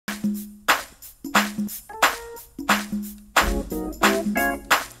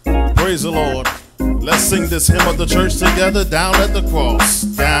Praise the Lord. Let's sing this hymn of the church together. Down at the cross,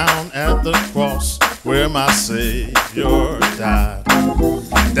 down at the cross, where my Savior died.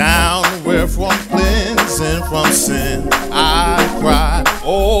 Down where from cleansing from sin I cried.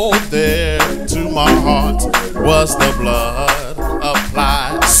 Oh, there to my heart was the blood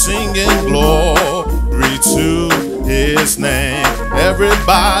applied. Singing glory to his name.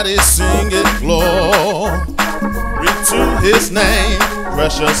 Everybody sing it, glory to his name,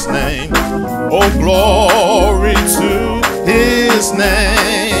 precious name. Oh, glory to his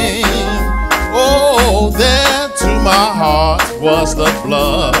name. Oh, there to my heart was the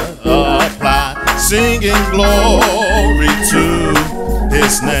blood applied. Singing glory to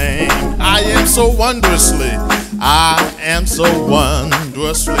his name. I am so wondrously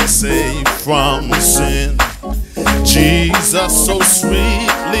saved from sin. Jesus so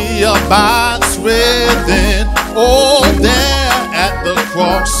sweetly abides within. Oh, there at the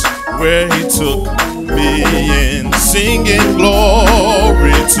cross where he took me in. Singing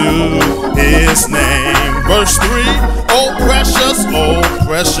glory to his name. Verse 3, oh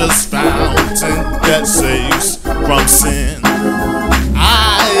precious fountain that saves from sin.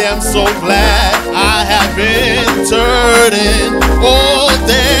 I am so glad I have entered in. Oh,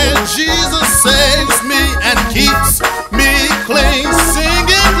 there Jesus saves me and keeps me clean.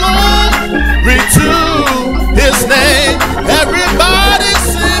 Singing glory to his name. Everybody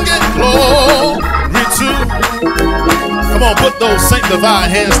singing glory to. Come on, put those sanctified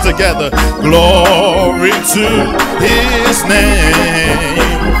hands together. Glory to his name.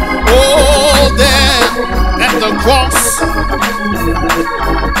 Oh, there at the cross.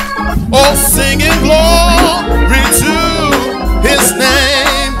 Oh, singing glory to his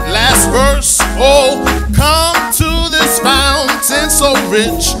name. Last verse. Oh, come to this fountain so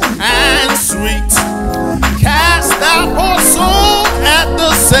rich and sweet. Cast out our soul at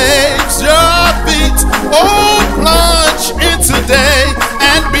the Savior's feet. Oh, plunge in today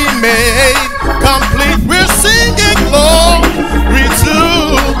and be made complete. We're singing glory to.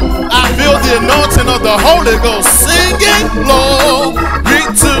 I feel the anointing of the Holy Ghost. Singing glory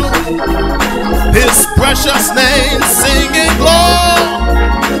to his precious name. Singing glory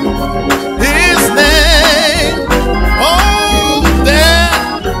his name. Oh, there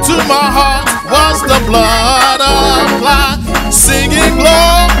to my heart was the blood applied. Singing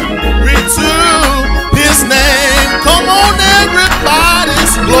glory to his name. Come on,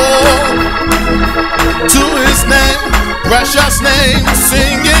 everybody's glory to his name, precious name.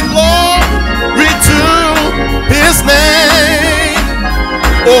 Singing glory to his name.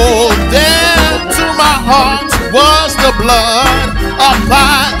 Oh, there to my heart was the blood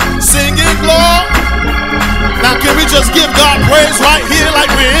applied. Singing glory. Now can we just give God praise right here like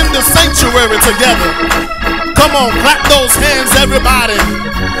we're in the sanctuary together? Come on, clap those hands, everybody,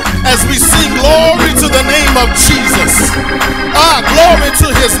 as we sing glory to the name of Jesus. Glory to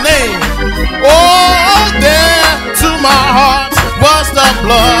his name. Oh, there to my heart was the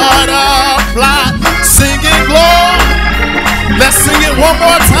blood applied. Singing glory. Let's sing it one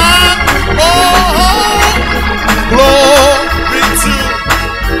more time. Oh, glory to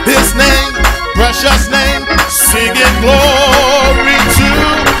his name, precious name. Singing glory to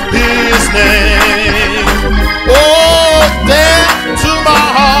his name. Oh, there to my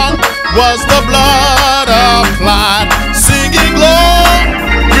heart was the blood applied. Singing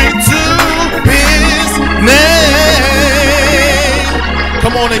glory to his name.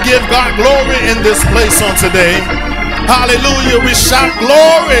 Come on and give God glory in this place on today. Hallelujah. We shout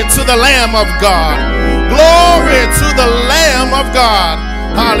glory to the Lamb of God. Glory to the Lamb of God.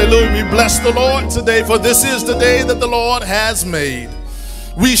 Hallelujah. We bless the Lord today, for this is the day that the Lord has made.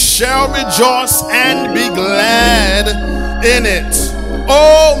 We shall rejoice and be glad in it.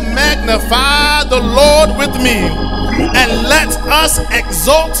 Oh, magnify the Lord with me, and let us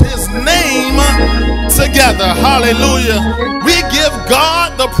exalt his name together. Hallelujah. We give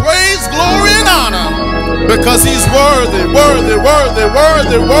God the praise, glory, and honor, because he's worthy, worthy, worthy,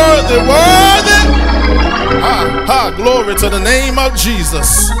 worthy, worthy, worthy. Glory to the name of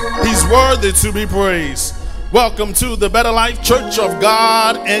Jesus. He's worthy to be praised. Welcome to the Better Life Church of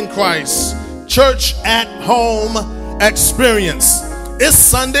God in Christ, Church at Home Experience. It's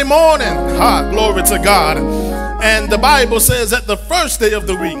Sunday morning. Glory to God. And the Bible says that the first day of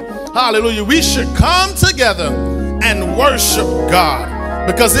the week, hallelujah, we should come together and worship God,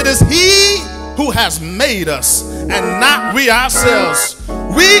 because it is he who has made us and not we ourselves.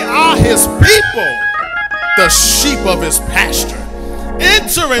 We are his people, the sheep of his pasture.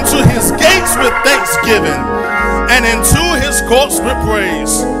 Enter into his gates with thanksgiving and into his courts with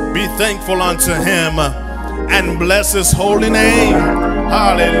praise. Be thankful unto him and bless his holy name.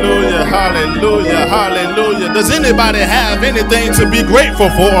 Hallelujah, hallelujah, hallelujah. Does anybody have anything to be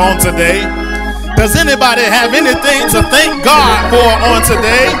grateful for on today? Does anybody have anything to thank God for on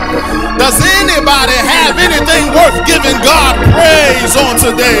today? Does anybody have anything worth giving God praise on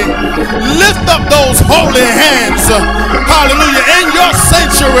today? Lift up those holy hands, hallelujah, in your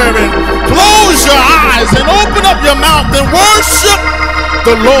sanctuary. Close your eyes and open up your mouth and worship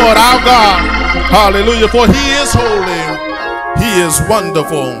the Lord our God. Hallelujah, for he is holy, he is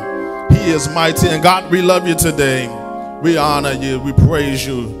wonderful, he is mighty. And God, we love you today. We honor you, we praise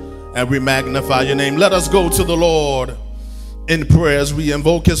you, and we magnify your name. Let us go to the Lord in prayer as we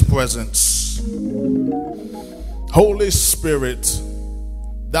invoke his presence. Holy Spirit,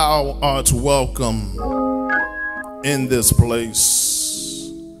 thou art welcome in this place.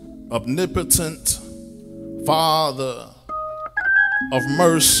 Omnipotent Father of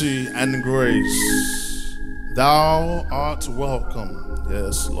mercy and grace, thou art welcome.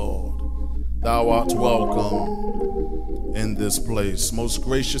 Yes, Lord, thou art welcome in this place. Most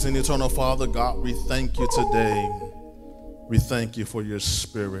gracious and eternal Father, God, we thank you today. We thank you for your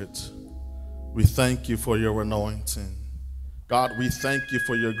spirit. We thank you for your anointing. God, we thank you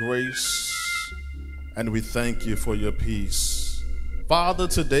for your grace, and we thank you for your peace. Father,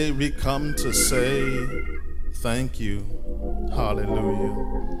 today we come to say thank you.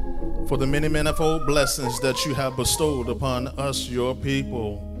 Hallelujah. For the many manifold blessings that you have bestowed upon us, your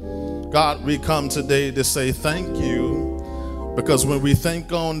people. God, we come today to say thank you, because when we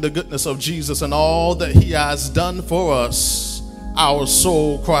think on the goodness of Jesus and all that he has done for us, our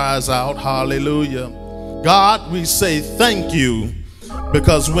soul cries out, hallelujah. God, we say thank you,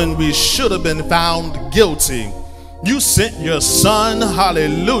 because when we should have been found guilty, you sent your son,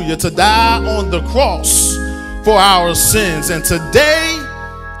 hallelujah, to die on the cross for our sins. And today,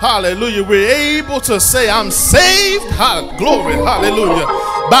 hallelujah, we're able to say, I'm saved, glory, hallelujah,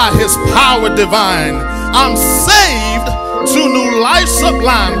 by his power divine. I'm saved to new life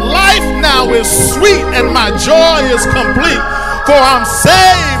sublime. Life now is sweet and my joy is complete. For I'm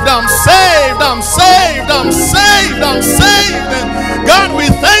saved, I'm saved, I'm saved, I'm saved, I'm saved. And God, we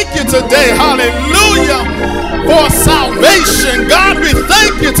thank you today, hallelujah, for salvation. God, we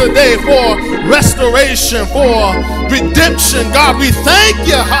thank you today for restoration, for redemption. God, we thank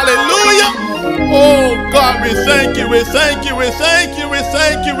you, hallelujah. Oh God, we thank you, we thank you, we thank you, we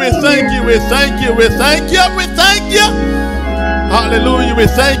thank you, we thank you, we thank you, we thank you, we thank you. Hallelujah, we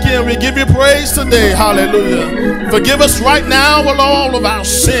thank you and we give you praise today. Hallelujah. Forgive us right now of all of our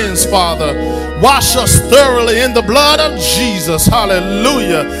sins, Father. Wash us thoroughly in the blood of Jesus.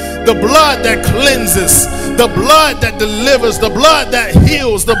 Hallelujah. The blood that cleanses, the blood that delivers, the blood that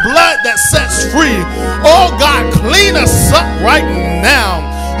heals, the blood that sets free. Oh God, clean us up right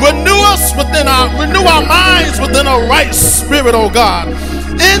now. Renew our minds within a right spirit, oh God.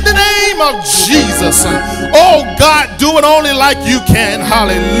 In the name of Jesus. Oh God, do it only like you can.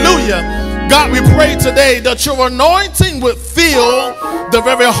 Hallelujah. God, we pray today that your anointing would fill the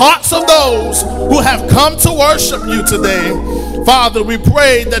very hearts of those who have come to worship you today. Father, we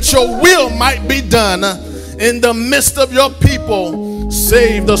pray that your will might be done in the midst of your people.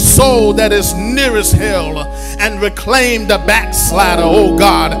 Save the soul that is nearest hell and reclaim the backslider, oh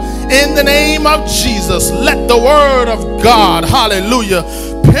God. In the name of Jesus, let the word of God, hallelujah,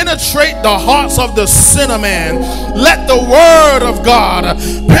 penetrate the hearts of the sinner man. Let the word of God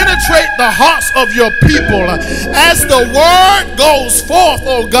penetrate the hearts of your people. As the word goes forth,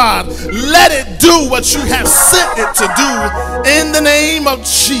 oh God, let it do what you have sent it to do in the name of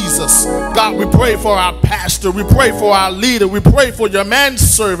Jesus. God, we pray for our pastor. We pray for our leader. We pray for your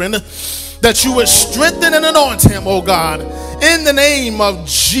manservant, that you would strengthen and anoint him, oh God, in the name of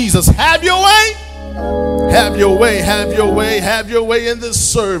Jesus. Have your way. Have your way, have your way, have your way in this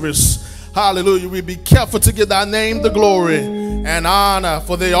service. Hallelujah. We be careful to give thy name the glory and honor,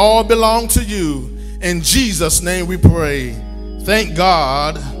 for they all belong to you. In Jesus' name we pray. Thank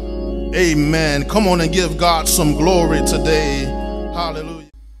God. Amen. Come on and give God some glory today. Hallelujah.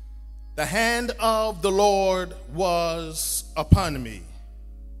 The hand of the Lord was upon me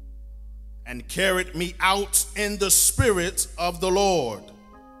and carried me out in the spirit of the Lord,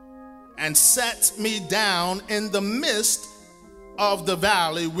 and set me down in the midst of the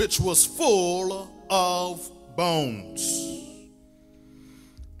valley, which was full of bones,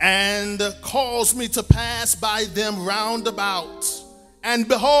 and caused me to pass by them round about. And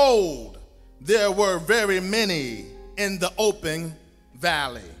behold, there were very many in the open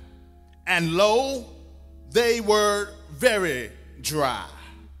valley, and lo, they were very dry.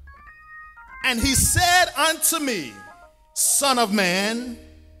 And he said unto me, Son of man,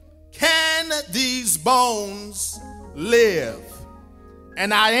 can these bones live?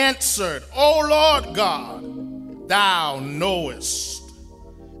 And I answered, O Lord God, thou knowest.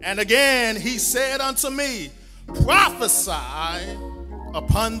 And again he said unto me, prophesy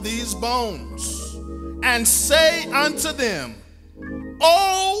upon these bones, and say unto them,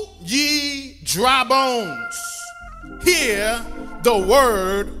 O ye dry bones, hear the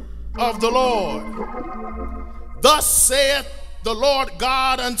word of the Lord. Thus saith the Lord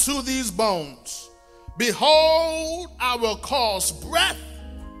God unto these bones, behold, I will cause breath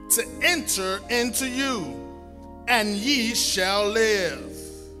to enter into you, and ye shall live.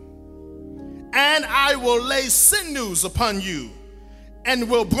 And I will lay sinews upon you, and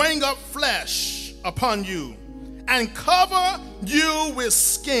will bring up flesh upon you, and cover you with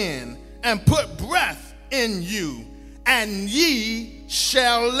skin, and put breath in you, and ye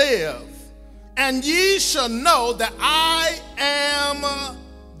shall live. And ye shall know that I am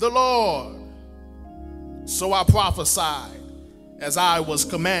the Lord. So I prophesied as I was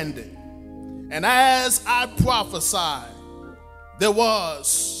commanded. And as I prophesied, there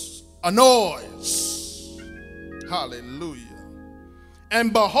was a noise. Hallelujah.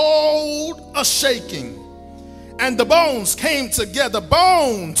 And behold, a shaking. And the bones came together,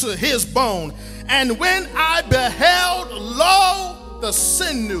 bone to his bone. And when I beheld, lo, the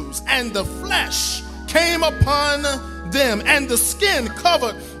sinews and the flesh came upon them, and the skin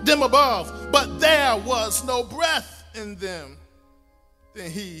covered them above, but there was no breath in them. Then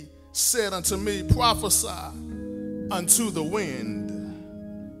he said unto me, prophesy unto the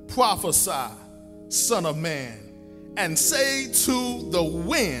wind, prophesy, son of man, and say to the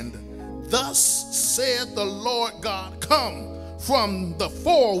wind, thus saith the Lord God, come from the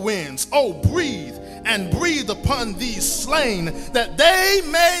four winds, oh, breathe, and breathe upon these slain, that they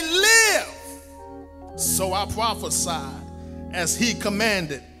may live. So I prophesied as he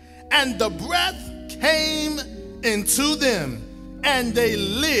commanded, and the breath came into them, and they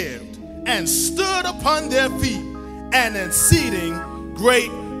lived, and stood upon their feet, an exceeding great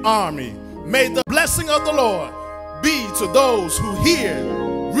army. May the blessing of the Lord be to those who hear,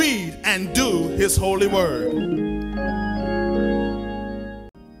 read, and do his holy word.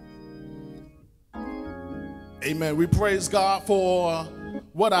 Amen. We praise God for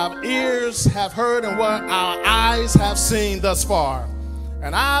what our ears have heard and what our eyes have seen thus far.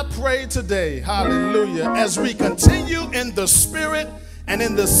 And I pray today, hallelujah, as we continue in the spirit and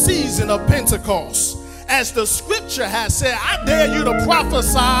in the season of Pentecost, as the scripture has said, I dare you to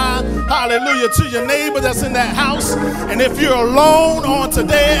prophesy, hallelujah, to your neighbor that's in that house. And if you're alone on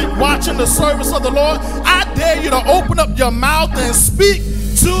today watching the service of the Lord, I dare you to open up your mouth and speak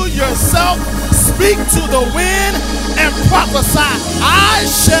to yourself. Speak to the wind and prophesy, I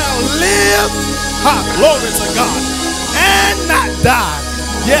shall live, glory to God, and not die.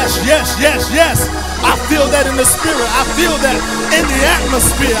 Yes, yes, yes, yes. I feel that in the spirit. I feel that in the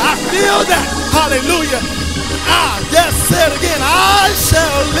atmosphere. I feel that. Hallelujah. Yes, say it again. I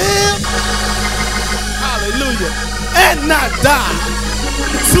shall live. Hallelujah. And not die.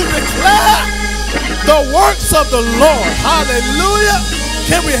 To declare the works of the Lord. Hallelujah.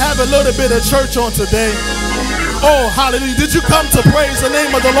 Can we have a little bit of church on today? Oh, hallelujah. Did you come to praise the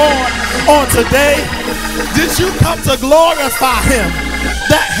name of the Lord on today? Did you come to glorify him?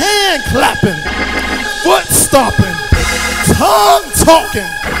 That hand clapping, foot stomping, tongue talking,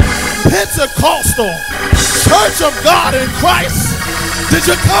 Pentecostal, Church of God in Christ. Did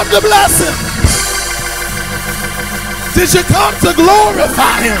you come to bless him? Did you come to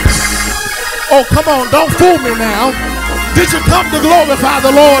glorify him? Oh, come on, don't fool me now. Did you come to glorify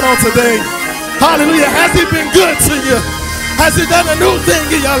the Lord on today? Hallelujah. Has he been good to you? Has he done a new thing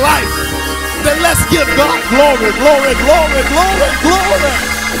in your life? Then let's give God glory, glory, glory, glory, glory.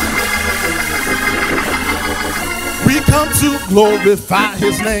 We come to glorify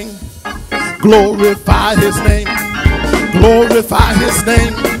his name. Glorify his name. Glorify his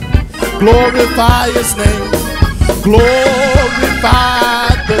name. Glorify his name.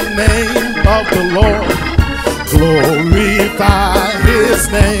 Glorify the name of the Lord. Glorify his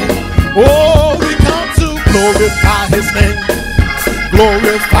name. Oh, we come to glorify his name.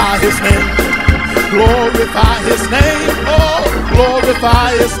 Glorify his name. Glorify his name. Oh,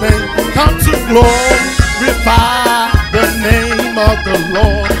 glorify his name. Come to glorify the name of the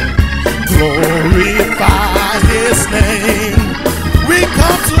Lord. Glorify his name. We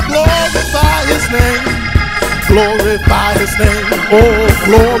come to glorify his name. Glorify his name. Oh,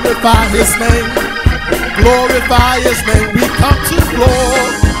 glorify his name. Glorify his name. We come to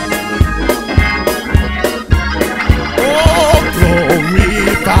glorify.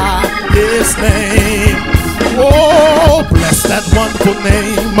 Glorify his name. Oh, bless that wonderful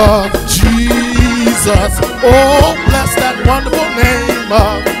name of Jesus. Oh, bless that wonderful name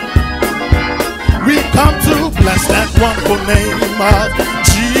of, we come to bless that wonderful name of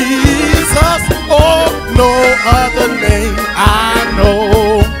Jesus. Oh, no other name I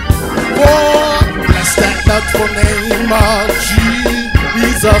know. Oh, bless that wonderful name of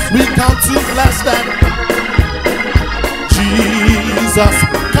Jesus. We come to bless that Jesus.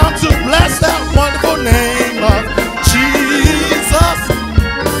 Come to bless that wonderful name of Jesus.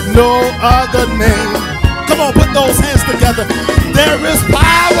 No other name. Come on, put those hands together. There is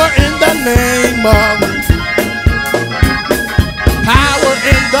power in the name of, power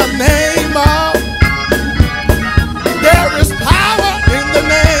in the name of, there is power in the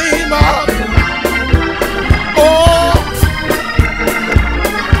name of, oh,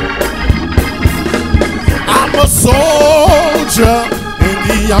 I'm a soldier in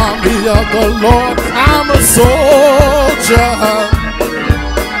the army of the Lord. I'm a soldier.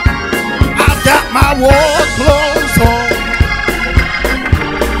 I've got my war clothes on.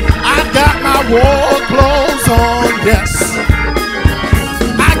 I've got my war clothes on, yes.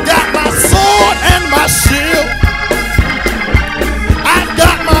 I got my sword and my shield. I've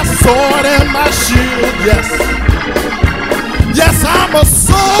got my sword and my shield, yes. Yes, I'm a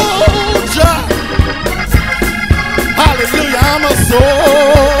soldier. Hallelujah, I'm a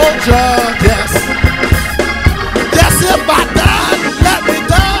soldier, yes. Yes, if I die, let me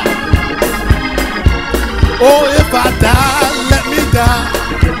die. Oh, if I die, let me die.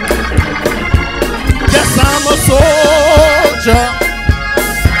 Yes, I'm a soldier.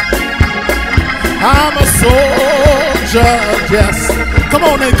 I'm a soldier, yes. Come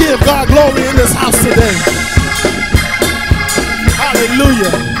on and give God glory in this house today.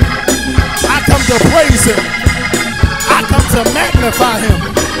 Hallelujah. I come to praise him. I come to magnify him.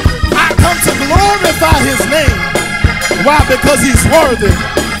 I come to glorify his name. Why? Because he's worthy.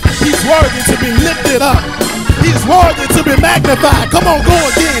 He's worthy to be lifted up. He's worthy to be magnified. Come on, go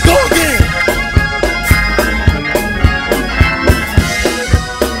again, go again.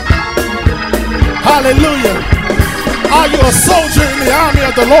 Hallelujah. Are you a soldier in the army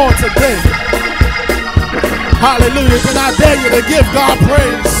of the Lord today? Hallelujah. Then I dare you to give God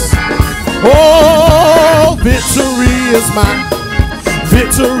praise. Oh, victory is mine.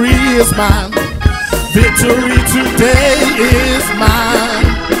 Victory is mine. Victory today is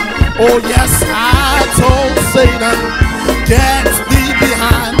mine. Oh, yes, I told Satan, get thee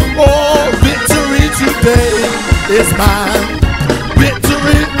behind. Oh, victory today is mine.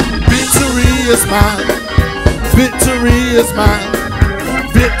 Victory, victory is mine. Victory is mine.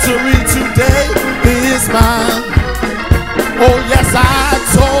 Victory today is mine. Oh, yes, I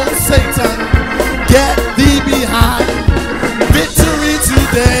told Satan, get thee behind. Victory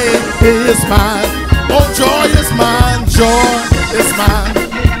today is mine. Oh, joy is mine. Joy is mine.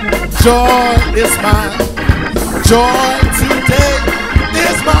 Joy is mine. Joy today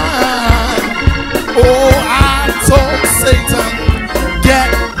is mine. Oh, I told Satan, get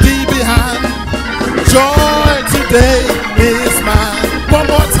thee behind. Joy today is mine. One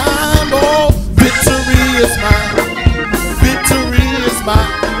more time. Oh, victory is mine. Victory is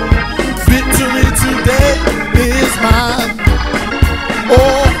mine. Victory today is mine.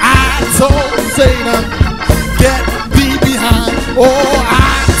 Oh, I told Satan, get thee behind. Oh,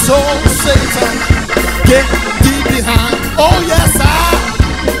 I told Satan, get thee behind. Oh, yes, I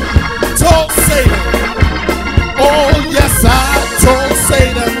told Satan. Oh, yes, I told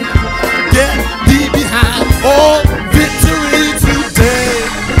Satan, get thee behind. Oh, victory today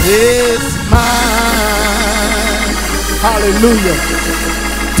is mine. Hallelujah.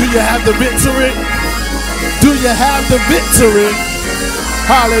 Do you have the victory? Do you have the victory?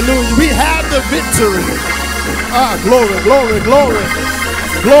 Hallelujah. We have the victory. Ah, glory, glory, glory.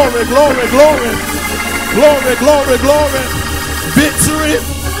 Glory, glory, glory. Glory, glory, glory. Victory.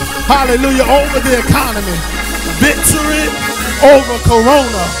 Hallelujah. Over the economy. Victory over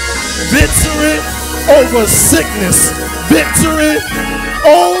corona. Victory over sickness. Victory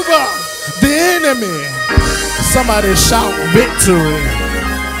over the enemy. Somebody shout victory.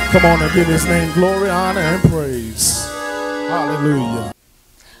 Come on and give his name glory, honor, and praise. Hallelujah.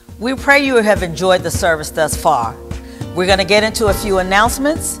 We pray you have enjoyed the service thus far. We're going to get into a few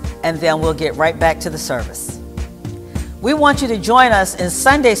announcements and then we'll get right back to the service. We want you to join us in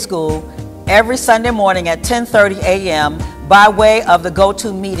Sunday school every Sunday morning at 10:30 a.m. by way of the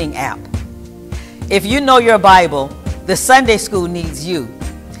GoToMeeting app. If you know your Bible, the Sunday school needs you.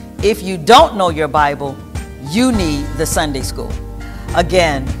 If you don't know your Bible, you need the Sunday school.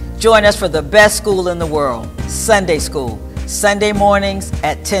 Again, join us for the best school in the world, Sunday school, Sunday mornings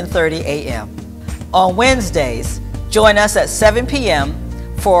at 10:30 a.m. On Wednesdays, join us at 7 p.m.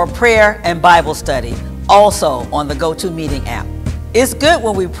 for a prayer and Bible study, also on the GoToMeeting app. It's good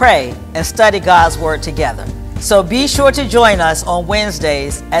when we pray and study God's Word together. So be sure to join us on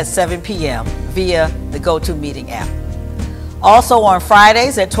Wednesdays at 7 p.m. via the GoToMeeting app. Also on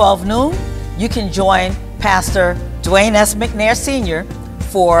Fridays at 12 noon, you can join Pastor Duane S. McNair Sr.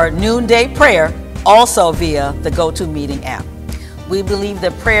 for noonday prayer, also via the GoToMeeting app. We believe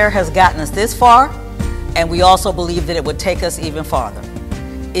that prayer has gotten us this far, and we also believe that it would take us even farther.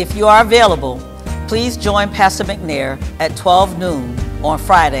 If you are available, please join Pastor McNair at 12 noon on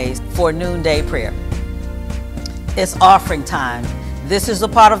Fridays for noonday prayer. It's offering time. This is the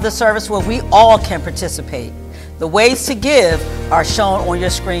part of the service where we all can participate. The ways to give are shown on your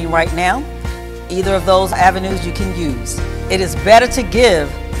screen right now. Either of those avenues you can use. It is better to give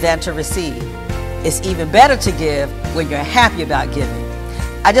than to receive. It's even better to give when you're happy about giving.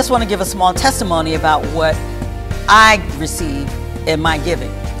 I just want to give a small testimony about what I receive in my giving.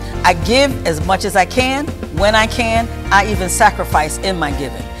 I give as much as I can, when I can. I even sacrifice in my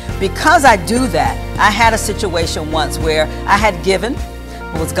giving. Because I do that, I had a situation once where I had given,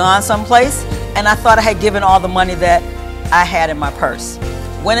 was gone someplace, and I thought I had given all the money that I had in my purse.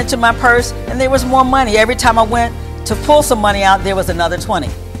 Went into my purse and there was more money. Every time I went to pull some money out, there was another 20.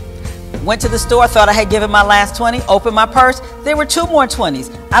 Went to the store, thought I had given my last 20, opened my purse, there were 2 more 20s.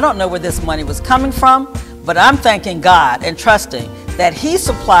 I don't know where this money was coming from, but I'm thanking God and trusting that He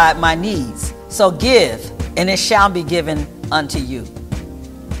supplied my needs. So give, and it shall be given unto you.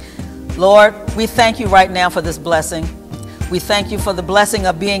 Lord, we thank you right now for this blessing. We thank you for the blessing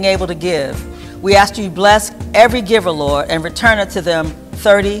of being able to give. We ask you to bless every giver, Lord, and return it to them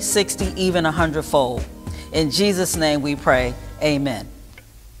 30, 60, even 100-fold. In Jesus' name we pray, amen.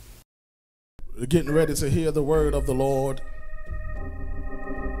 We're getting ready to hear the word of the Lord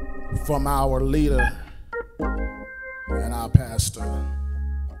from our leader and our pastor,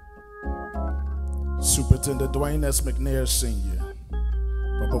 Superintendent Duane S. McNair Sr.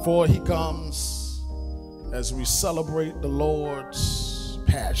 But before he comes, as we celebrate the Lord's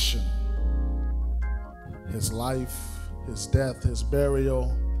passion, His life, His death, His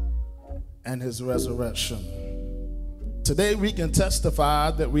burial, and His resurrection, today we can testify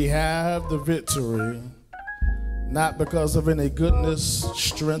that we have the victory, not because of any goodness,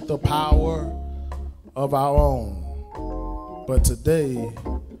 strength, or power of our own, but today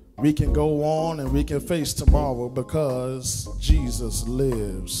we can go on and we can face tomorrow because Jesus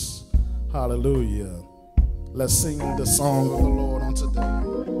lives. Hallelujah. Let's sing the song of the Lord on today.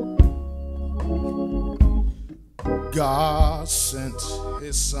 God sent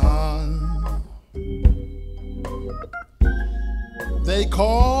His Son. They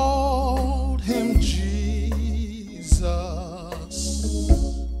called Him Jesus.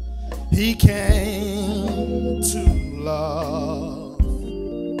 He came to love,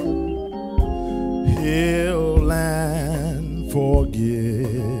 heal and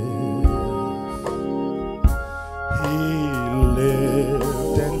forgive. He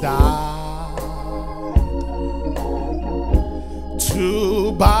lived and died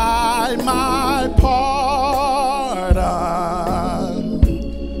to buy my pardon.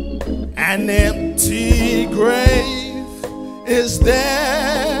 An empty grave is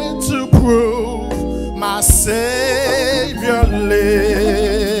there to prove my Savior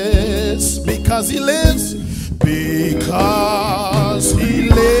lives. Because He lives, because He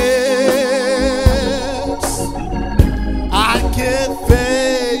lives, I can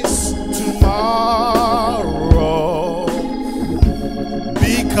face tomorrow.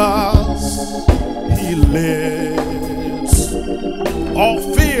 Because He lives, all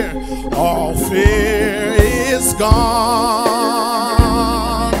fear is gone.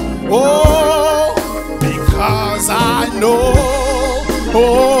 Oh, because I know, who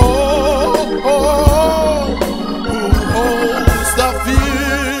holds the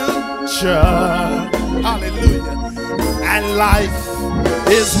future. Hallelujah. And life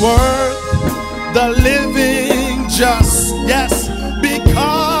is worth the living just, yes,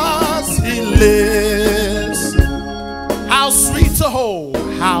 because He lives. How sweet to hold,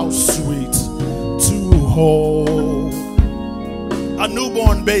 how sweet to hold a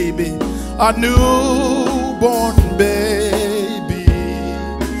newborn baby, a newborn baby,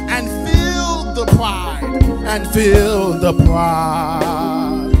 and feel the pride, and feel the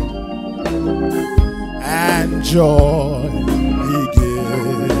pride and joy He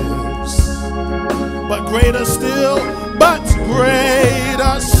gives. But greater still,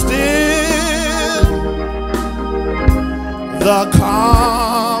 the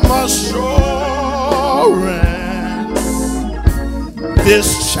calm assurance this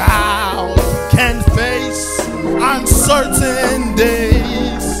child can face uncertain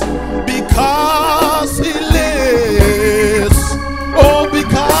days because he lives.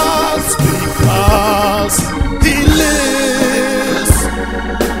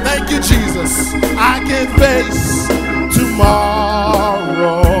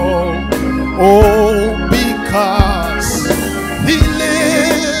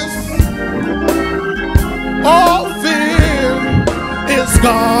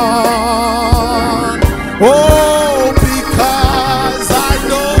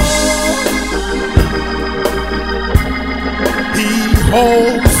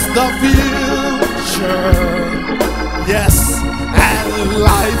 holds the future. Yes, and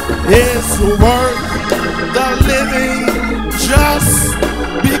life is worth the living just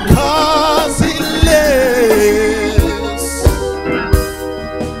because he lives.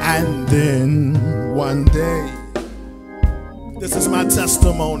 And then one day, this is my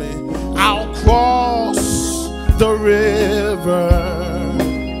testimony, I'll cross the river.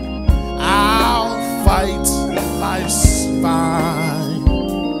 I'll fight life's fight.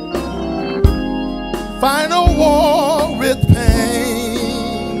 Fight a war with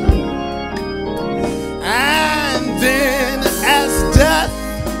pain. And then as death,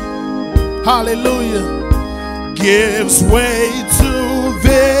 hallelujah, gives way to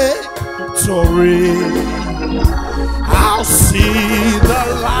victory, I'll see the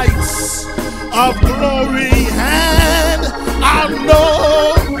lights of glory and I'll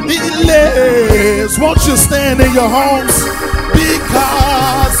know he lives. Won't you stand in your homes?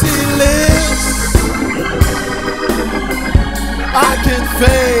 Because he lives, I can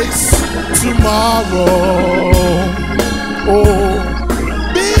face tomorrow. Oh,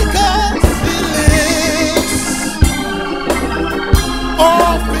 because he lives,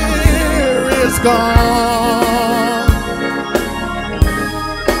 all fear is gone.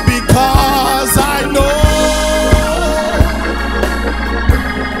 Because I know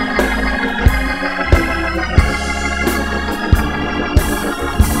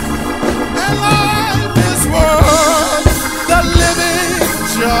and life is worth the living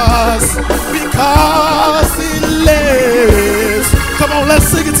just because he lives. Come on, let's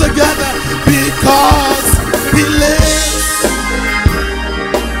sing it together. Because he lives,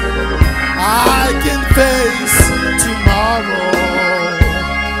 I can face tomorrow.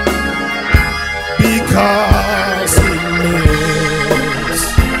 Because he lives,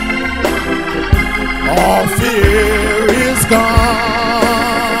 all fear is gone.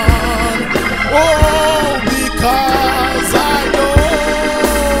 Oh, because I know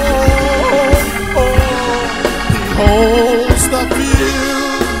he holds the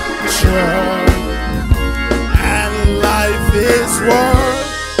future, and life is worth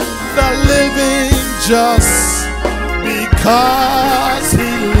the living just because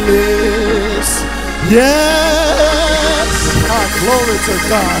he lives. Yes, glory to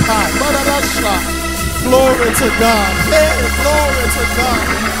God. Glory to God. Hey, glory to God.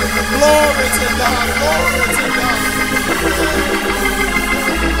 Glory to God. Glory to God.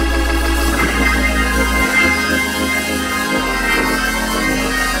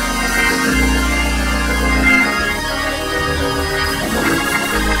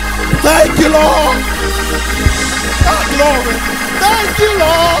 Thank you, Lord. God, glory. Thank you,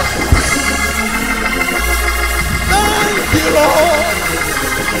 Lord. Thank you, Lord.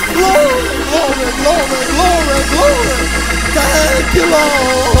 Glory, glory, glory, glory, glory. Thank you,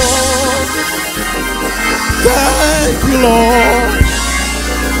 Lord. Thank you, Lord.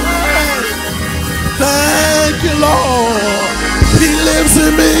 Thank you, Lord. He lives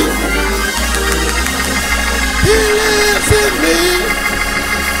in me. He lives in me.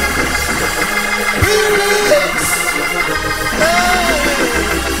 He lives.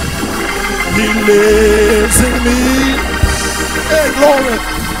 He lives in me. Hey, glory.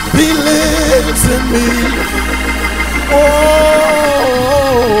 He lives in me. Oh,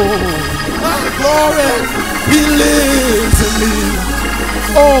 my glory. He lives in me.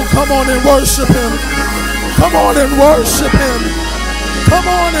 Oh, come on and worship him. Come on and worship him. Come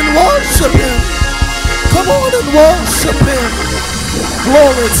on and worship him. Come on and worship him.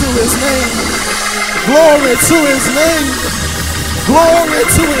 Glory to his name. Glory to his name. Glory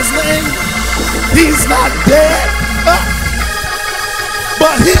to his name. He's not dead,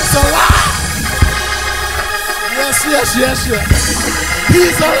 but he's alive. Yes, yes, yes, yes.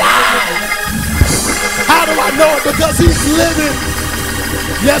 He's alive. How do I know it? Because he's living.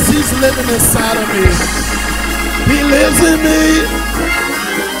 Yes, he's living inside of me. He lives in me.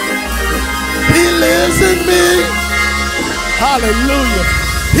 He lives in me. Hallelujah.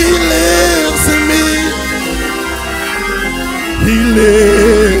 He lives in me. He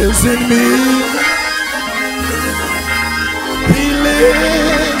lives in me. He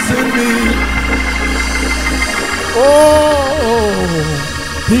lives in me. Oh,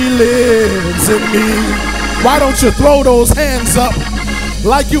 he lives in me. Why don't you throw those hands up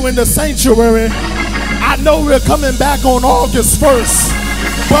like you in the sanctuary? I know we're coming back on August 1st,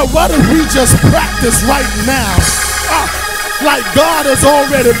 but what if we just practice right now? Like God has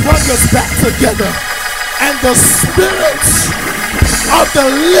already brought us back together, and the Spirit of the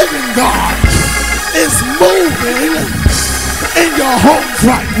living God is moving in your homes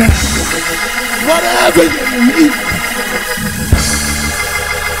right now. Whatever you need,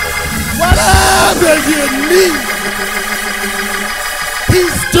 Whatever you need,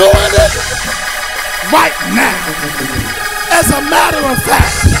 he's doing it right now. As a matter of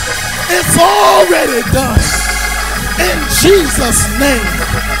fact, it's already done. In Jesus' name,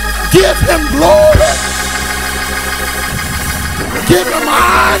 give him glory. Give him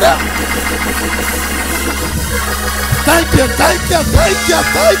honor. Thank you, thank you, thank you,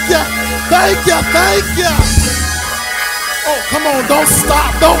 thank you, thank you, thank you. Oh, come on, don't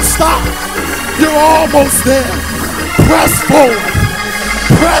stop, don't stop. You're almost there. Press forward,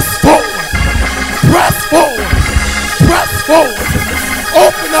 press forward, press forward, press forward.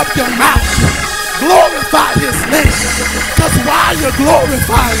 Open up your mouth. Glorify his name. Because while you're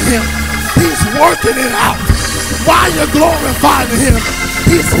glorifying him, he's working it out. While you're glorifying him,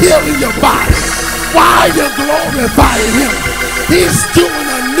 he's healing your body. While you're glorifying him, he's doing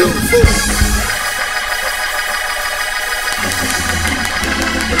a new thing.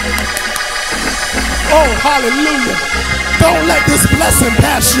 Oh, hallelujah. Don't let this blessing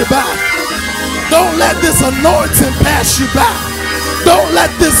pass you by. Don't let this anointing pass you by. Don't let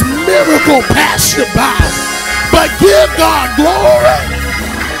this miracle pass you by. But give God glory.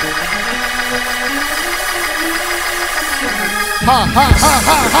 Ha, ha, ha,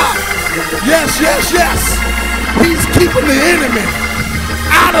 ha, ha. Yes, yes, yes. He's keeping the enemy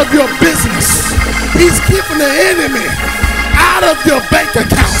out of your business. He's keeping the enemy out of your bank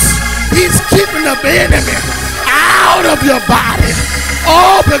accounts. He's keeping the enemy out of your body.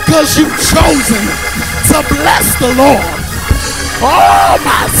 All because you've chosen to bless the Lord. Oh,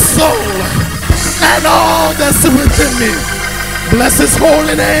 my soul and all that's within me. Bless his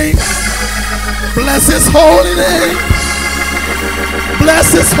holy name. Bless his holy name.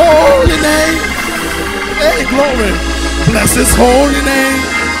 Bless his holy name. Hey, glory. Bless his holy name.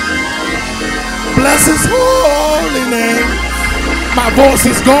 Bless his holy name. My voice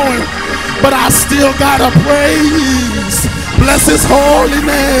is going, but I still gotta praise. Bless his holy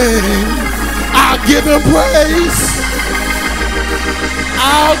name. I'll give him praise.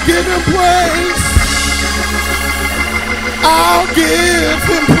 I'll give him praise. I'll give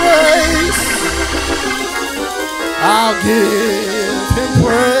him praise. I'll give him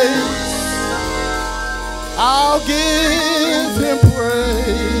praise. I'll give him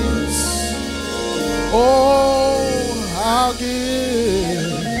praise. Oh, I'll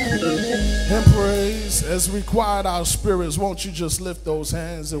give him praise. As we quiet our spirits, won't you just lift those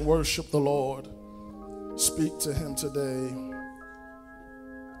hands and worship the Lord? Speak to him today.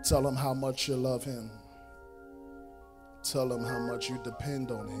 Tell him how much you love him. Tell him how much you depend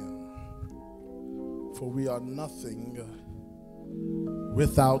on him. For we are nothing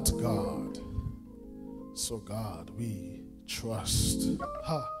without God. So God, we trust.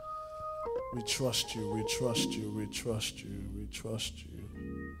 Ha. We trust you, we trust you, we trust you, we trust you.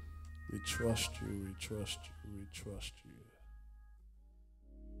 We trust you, we trust you, we trust you.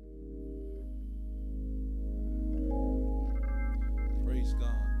 Praise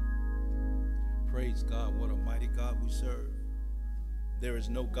God. Praise God. What a mighty God we serve. There is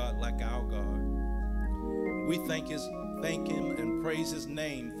no God like our God. We thank him and praise his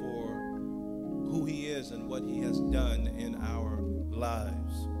name for who he is and what he has done in our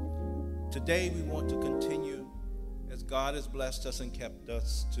lives. Today we want to continue, as God has blessed us and kept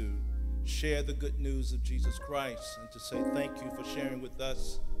us, to share the good news of Jesus Christ and to say thank you for sharing with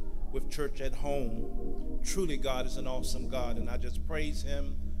us with Church at Home. Truly, God is an awesome God, and I just praise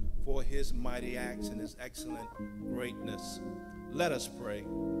him for his mighty acts and his excellent greatness. Let us pray.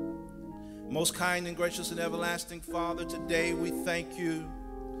 Most kind and gracious and everlasting Father, today we thank you.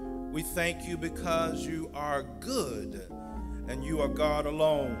 We thank you because you are good and you are God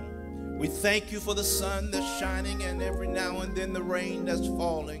alone. We thank you for the sun that's shining and every now and then the rain that's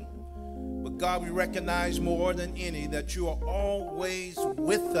falling. But God, we recognize more than any that you are always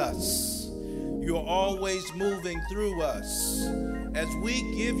with us. You are always moving through us. As we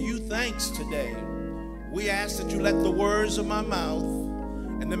give you thanks today, we ask that you let the words of my mouth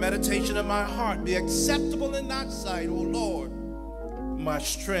and the meditation of my heart be acceptable in thy sight, O Lord, my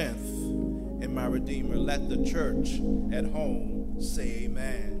strength and my Redeemer. Let the church at home say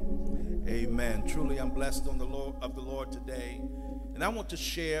amen. Amen. Truly, I'm blessed of the Lord today. And I want to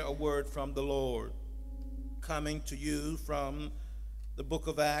share a word from the Lord coming to you from the book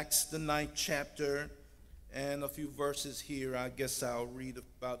of Acts, the 9th chapter, and a few verses here. I guess I'll read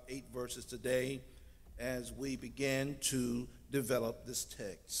about 8 verses today as we begin to develop this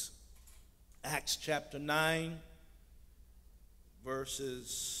text. Acts chapter 9,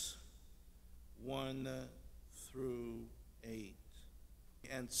 verses 1 through 8.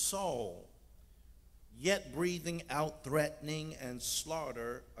 And Saul yet breathing out threatening and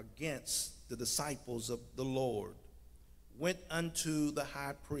slaughter against the disciples of the Lord, went unto the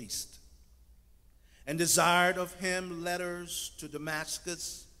high priest and desired of him letters to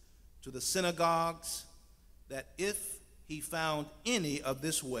Damascus, to the synagogues, that if he found any of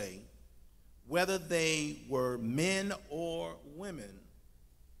this way, whether they were men or women,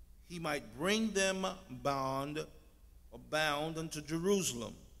 he might bring them bound unto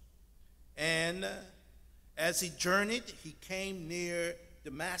Jerusalem. And as he journeyed, he came near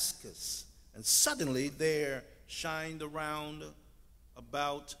Damascus, and suddenly there shined around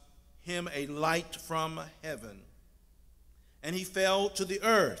about him a light from heaven. And he fell to the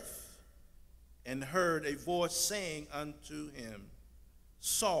earth and heard a voice saying unto him,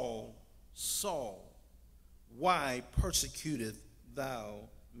 Saul, Saul, why persecutest thou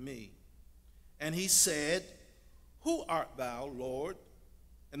me? And he said, Who art thou, Lord?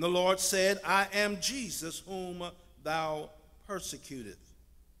 And the Lord said, I am Jesus whom thou persecutest.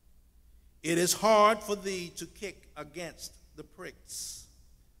 It is hard for thee to kick against the pricks.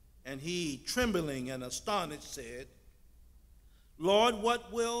 And he, trembling and astonished, said, Lord,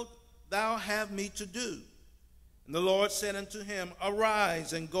 what wilt thou have me to do? And the Lord said unto him,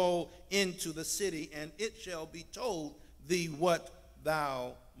 Arise and go into the city, and it shall be told thee what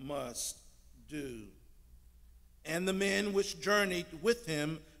thou must do. And the men which journeyed with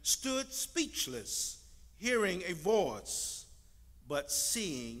him stood speechless, hearing a voice, but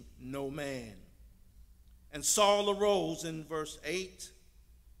seeing no man. And Saul arose, in verse 8,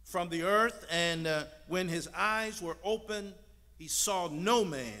 from the earth, and when his eyes were opened, he saw no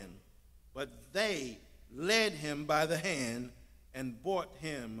man, but they led him by the hand and brought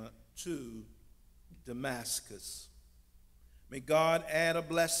him to Damascus. May God add a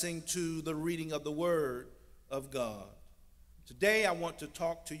blessing to the reading of the word of God. Today I want to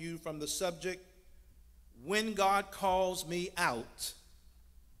talk to you from the subject, when God calls me out,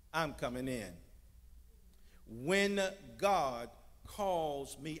 I'm coming in. When God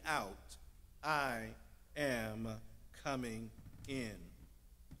calls me out, I am coming in.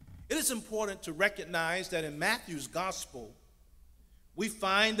 It is important to recognize that in Matthew's gospel, we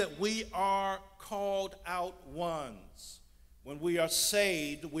find that we are called out ones. When we are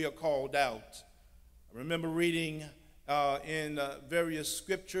saved, we are called out. I remember reading in various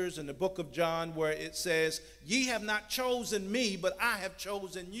scriptures in the book of John where it says, Ye have not chosen me, but I have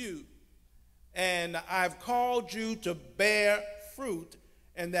chosen you. And I've called you to bear fruit,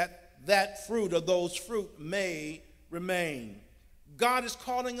 and that fruit or those fruit may remain. God is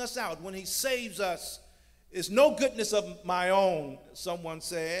calling us out. When he saves us, it's no goodness of my own, someone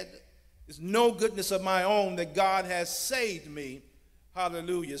said. It's no goodness of my own that God has saved me.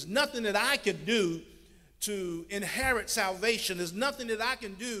 Hallelujah. It's nothing that I can do to inherit salvation. There's nothing that I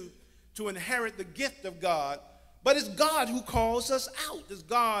can do to inherit the gift of God. But it's God who calls us out. It's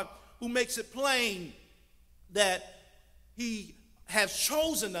God who makes it plain that he has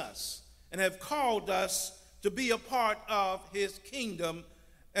chosen us and have called us to be a part of his kingdom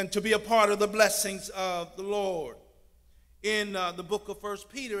and to be a part of the blessings of the Lord. In the book of 1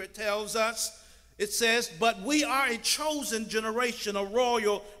 Peter, it tells us, it says, But we are a chosen generation, a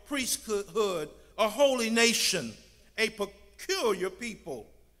royal priesthood, a holy nation, a peculiar people,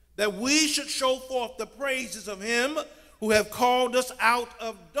 that we should show forth the praises of him who have called us out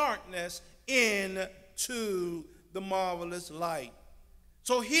of darkness into the marvelous light.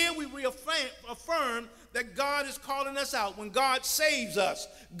 So here we affirm that God is calling us out. When God saves us,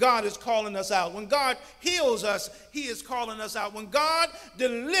 God is calling us out. When God heals us, he is calling us out. When God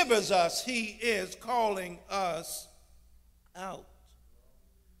delivers us, he is calling us out.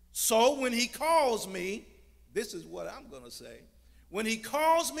 So when he calls me, this is what I'm going to say. When he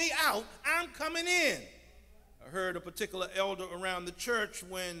calls me out, I'm coming in. I heard a particular elder around the church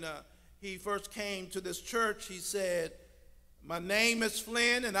when he first came to this church. He said, My name is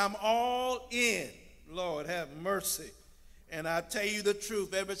Flynn and I'm all in. Lord, have mercy. And I tell you the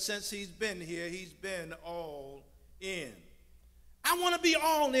truth, ever since he's been here, he's been all in. I want to be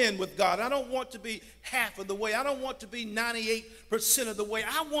all in with God. I don't want to be half of the way. I don't want to be 98% of the way.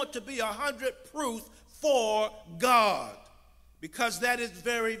 I want to be 100 proof for God, because that is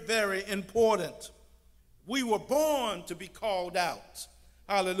very, very important. We were born to be called out.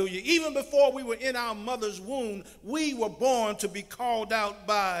 Hallelujah. Even before we were in our mother's womb, we were born to be called out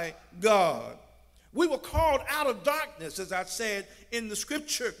by God. We were called out of darkness, as I said in the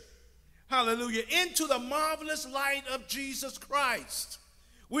scripture. Hallelujah. Into the marvelous light of Jesus Christ.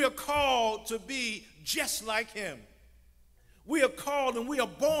 We are called to be just like him. We are called and we are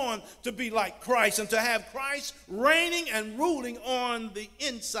born to be like Christ and to have Christ reigning and ruling on the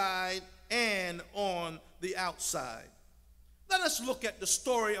inside and on the outside. Let us look at the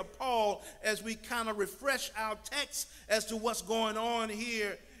story of Paul as we kind of refresh our text as to what's going on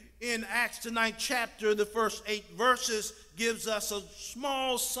here in Acts, the 9th chapter. The first 8 verses gives us a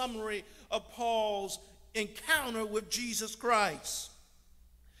small summary of Paul's encounter with Jesus Christ.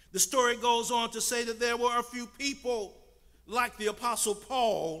 The story goes on to say that there were a few people like the Apostle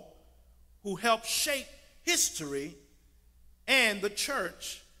Paul who helped shape history and the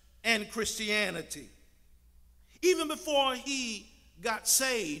church and Christianity. Even before he got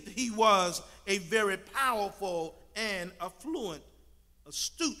saved, he was a very powerful and affluent,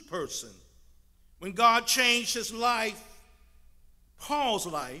 astute person. When God changed his life, Paul's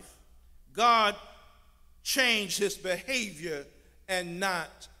life, God changed his behavior and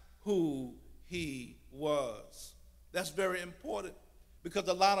not who he was. That's very important, because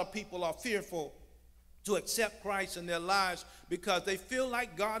a lot of people are fearful to accept Christ in their lives because they feel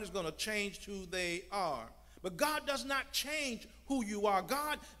like God is going to change who they are. But God does not change who you are.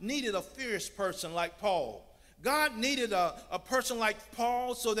 God needed a fierce person like Paul. God needed a person like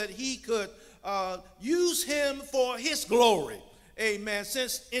Paul so that he could use him for his glory. Amen.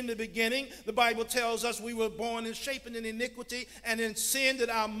 Since in the beginning, the Bible tells us we were born and shapen in iniquity, and in sin that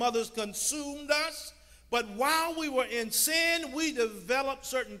our mothers consumed us. But while we were in sin, we developed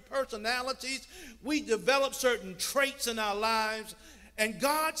certain personalities. We developed certain traits in our lives. And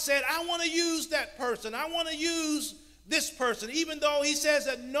God said, I want to use that person. I want to use this person, even though he says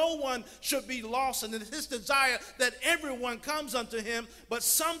that no one should be lost, and it's his desire that everyone comes unto him. But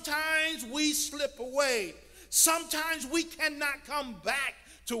sometimes we slip away. Sometimes we cannot come back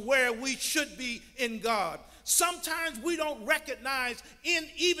to where we should be in God. Sometimes we don't recognize,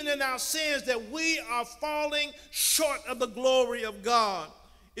 even in our sins, that we are falling short of the glory of God.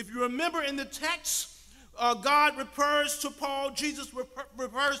 If you remember in the text, God refers to Paul, Jesus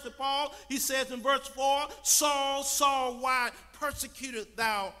refers to Paul. He says in verse 4, Saul, Saul, why persecutest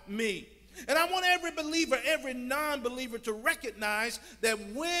thou me? And I want every believer, every non-believer to recognize that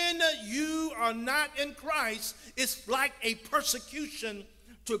when you are not in Christ, it's like a persecution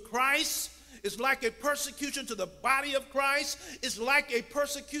to Christ. It's like a persecution to the body of Christ. It's like a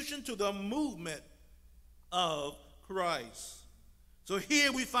persecution to the movement of Christ. So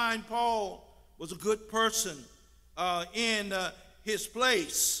here we find Paul was a good person in his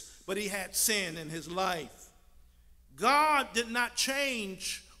place, but he had sin in his life. God did not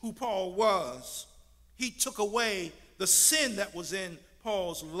change who Paul was. He took away the sin that was in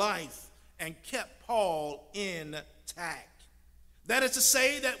Paul's life and kept Paul intact. That is to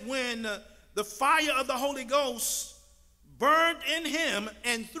say that when the fire of the Holy Ghost burned in him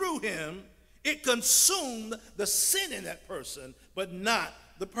and through him, it consumed the sin in that person, but not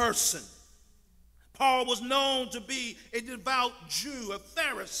the person. Paul was known to be a devout Jew, a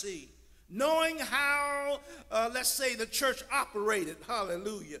Pharisee, knowing how, let's say, the church operated.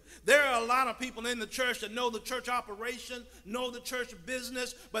 Hallelujah. There are a lot of people in the church that know the church operation, know the church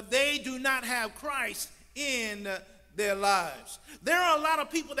business, but they do not have Christ in their lives. There are a lot of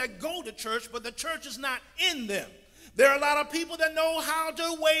people that go to church, but the church is not in them. There are a lot of people that know how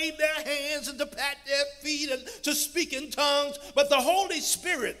to wave their hands and to pat their feet and to speak in tongues, but the Holy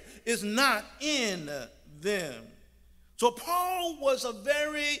Spirit is not in them. So Paul was a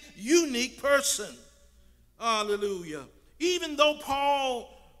very unique person. Hallelujah. Even though Paul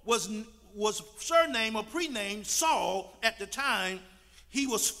was surnamed or prenamed Saul at the time, he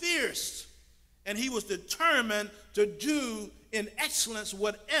was fierce and he was determined to do in excellence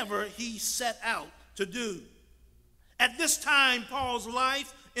whatever he set out to do. At this time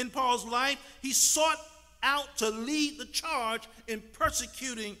in Paul's life, he sought out to lead the charge in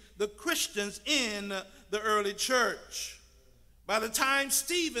persecuting the Christians in the early church. By the time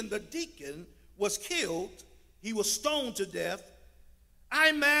Stephen, the deacon, was killed, he was stoned to death. I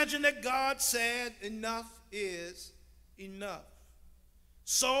imagine that God said, enough is enough.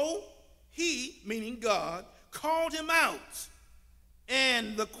 So he, meaning God, called him out.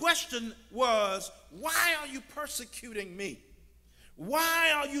 And the question was, why are you persecuting me?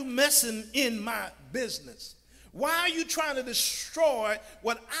 Why are you messing in my business? Why are you trying to destroy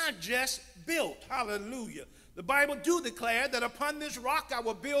what I just built? Hallelujah. The Bible do declare that upon this rock I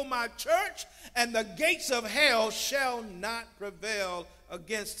will build my church, and the gates of hell shall not prevail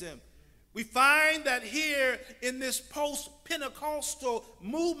against him. We find that here in this post-Pentecostal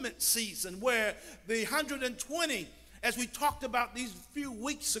movement season where the 120, as we talked about these few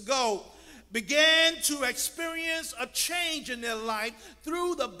weeks ago, began to experience a change in their life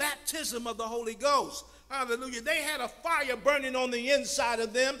through the baptism of the Holy Ghost. Hallelujah. They had a fire burning on the inside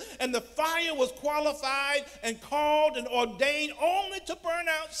of them, and the fire was qualified and called and ordained only to burn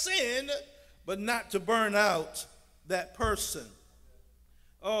out sin, but not to burn out that person.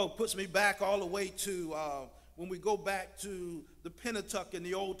 Oh, puts me back all the way to when we go back to the Pentateuch in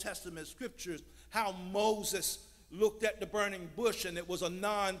the Old Testament scriptures, how Moses looked at the burning bush and it was a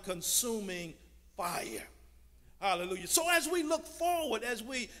non-consuming fire. Hallelujah. So as we look forward, as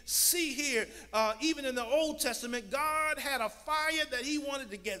we see here, even in the Old Testament, God had a fire that he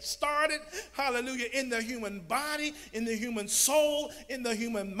wanted to get started, hallelujah, in the human body, in the human soul, in the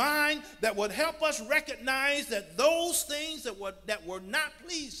human mind, that would help us recognize that those things that were not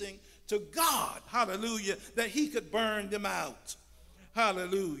pleasing to God, hallelujah, that he could burn them out.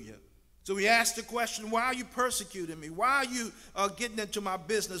 Hallelujah. So we asked the question, why are you persecuting me? Why are you getting into my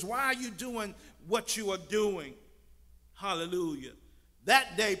business? Why are you doing what you are doing? Hallelujah.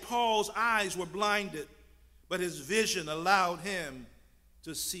 That day, Paul's eyes were blinded, but his vision allowed him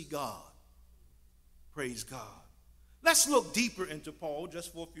to see God. Praise God. Let's look deeper into Paul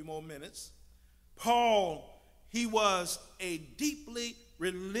just for a few more minutes. Paul, he was a deeply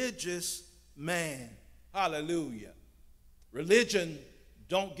religious man. Hallelujah. Religion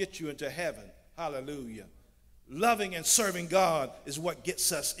don't get you into heaven. Hallelujah. Loving and serving God is what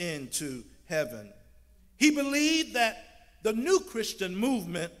gets us into heaven. He believed that the new Christian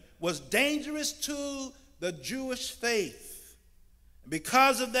movement was dangerous to the Jewish faith. And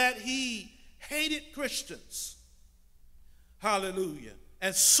because of that, he hated Christians. Hallelujah.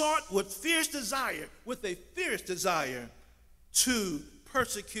 And sought with a fierce desire to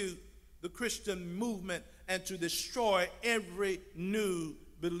persecute the Christian movement and to destroy every new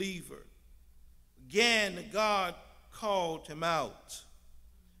believer. Again, God called him out.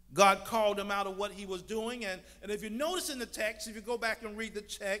 God called him out of what he was doing. And if you notice in the text, if you go back and read the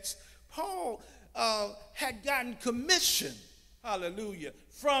text, Paul had gotten commission, hallelujah,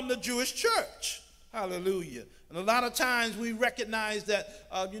 from the Jewish church. Hallelujah. And a lot of times we recognize that,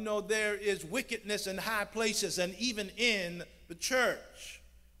 there is wickedness in high places and even in the church.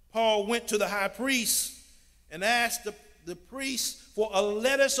 Paul went to the high priest and asked the priest for a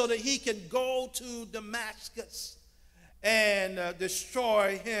letter so that he could go to Damascus and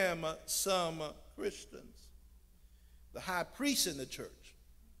destroy him some Christians. The high priest in the church.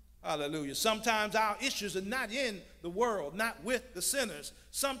 Hallelujah. Sometimes our issues are not in the world, not with the sinners.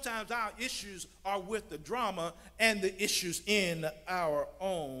 Sometimes our issues are with the drama and the issues in our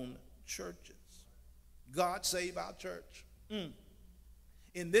own churches. God save our church.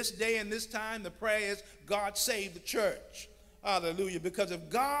 In this day and this time, the prayer is, God save the church. Hallelujah. Because if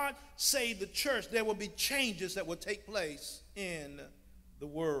God saved the church, there will be changes that will take place in the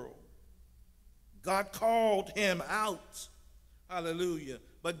world. God called him out. Hallelujah.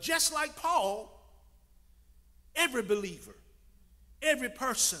 But just like Paul, every believer, every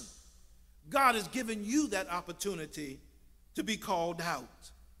person, God has given you that opportunity to be called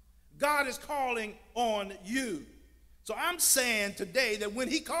out. God is calling on you. So I'm saying today that when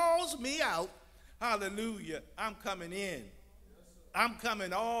he calls me out, hallelujah, I'm coming in. I'm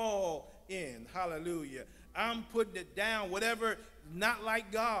coming all in. Hallelujah. I'm putting it down, whatever, not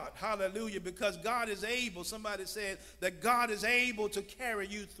like God. Hallelujah. Because God is able. Somebody said that God is able to carry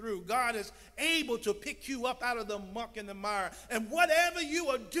you through. God is able to pick you up out of the muck and the mire. And whatever you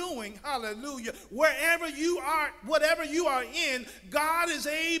are doing, hallelujah, wherever you are, whatever you are in, God is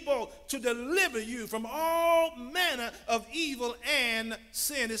able to deliver you from all manner of evil and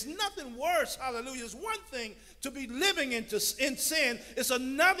sin. It's nothing worse. Hallelujah. It's one thing to be living in sin. It's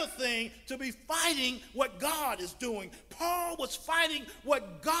another thing to be fighting what God is doing. Paul was fighting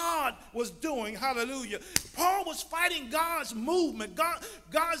what God was doing. Hallelujah. Paul was fighting God's movement,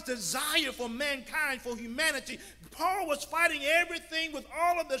 God's desire for mankind, for humanity. Paul was fighting everything with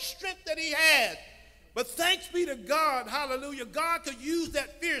all of the strength that he had. But thanks be to God, hallelujah, God could use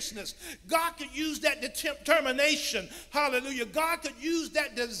that fierceness. God could use that determination, hallelujah. God could use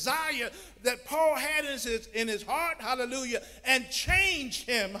that desire that Paul had in his heart, hallelujah, and change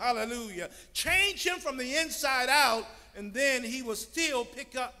him, hallelujah. Change him from the inside out, and then he will still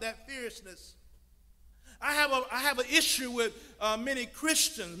pick up that fierceness. I have an issue with many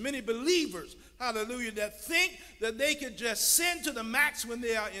Christians, many believers, hallelujah, that think that they could just sin to the max when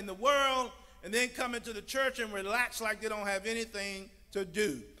they are in the world, and then come into the church and relax like they don't have anything to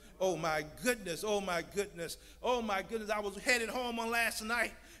do. Oh my goodness, oh my goodness, oh my goodness. I was headed home on last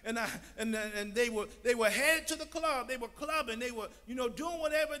night, and they were headed to the club. They were clubbing. They were, doing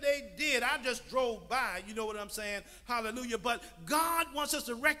whatever they did. I just drove by. You know what I'm saying? Hallelujah. But God wants us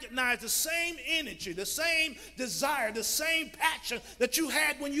to recognize the same energy, the same desire, the same passion that you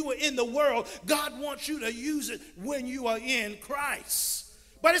had when you were in the world. God wants you to use it when you are in Christ.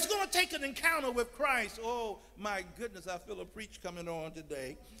 But it's going to take an encounter with Christ. Oh, my goodness, I feel a preach coming on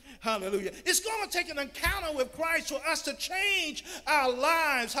today. Hallelujah. It's going to take an encounter with Christ for us to change our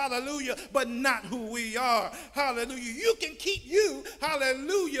lives. Hallelujah. But not who we are. Hallelujah. You can keep you.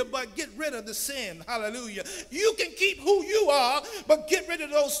 Hallelujah. But get rid of the sin. Hallelujah. You can keep who you are, but get rid of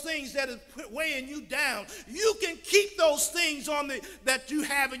those things that are weighing you down. You can keep those things that you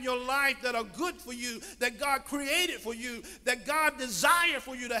have in your life that are good for you, that God created for you, that God desired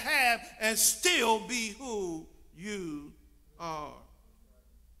for you to have, and still be who you are.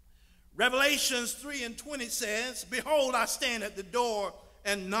 Revelations 3:20 says, "Behold, I stand at the door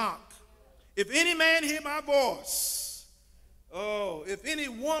and knock. If any man hear my voice," if any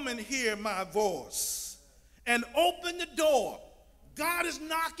woman hear my voice and open the door. God is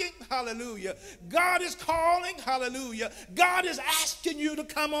knocking, hallelujah. God is calling, hallelujah. God is asking you to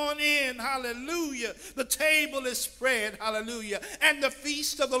come on in, hallelujah. The table is spread, hallelujah. And the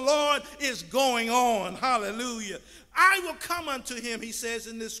feast of the Lord is going on, hallelujah. I will come unto him, he says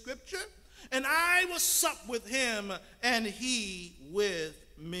in this scripture, and I will sup with him and he with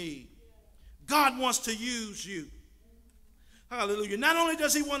me. God wants to use you. Hallelujah. Not only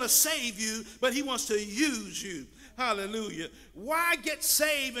does he want to save you, but he wants to use you. Hallelujah. Why get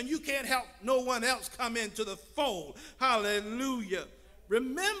saved and you can't help no one else come into the fold? Hallelujah.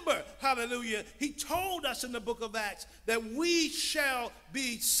 Remember, hallelujah, he told us in the book of Acts that we shall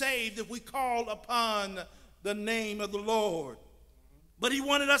be saved if we call upon the name of the Lord. But he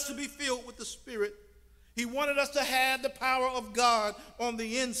wanted us to be filled with the Spirit. He wanted us to have the power of God on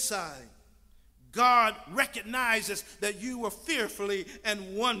the inside. God recognizes that you were fearfully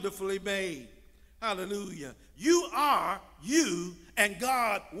and wonderfully made. Hallelujah. You are you, and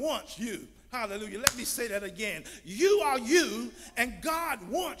God wants you. Hallelujah. Let me say that again. You are you, and God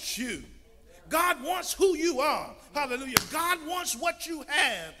wants you. God wants who you are. Hallelujah. God wants what you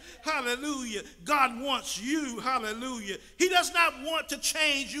have. Hallelujah. God wants you. Hallelujah. He does not want to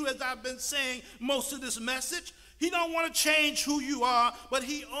change you, as I've been saying most of this message. He don't want to change who you are, but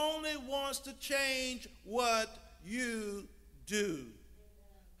he only wants to change what you do.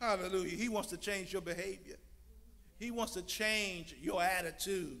 Hallelujah. He wants to change your behavior. He wants to change your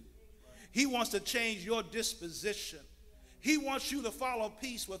attitude. He wants to change your disposition. He wants you to follow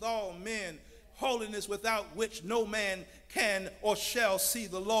peace with all men, holiness without which no man can or shall see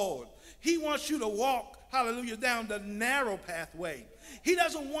the Lord. He wants you to walk, hallelujah, down the narrow pathway. He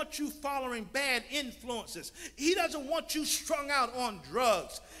doesn't want you following bad influences. He doesn't want you strung out on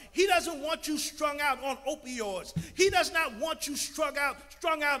drugs. He doesn't want you strung out on opioids. He does not want you strung out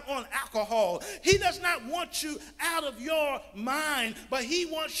on alcohol. He does not want you out of your mind, but he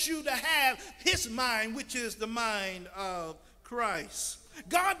wants you to have his mind, which is the mind of Christ.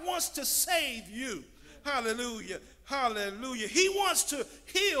 God wants to save you. Hallelujah. Hallelujah. He wants to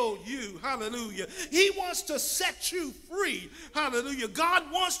heal you. Hallelujah. He wants to set you free. Hallelujah.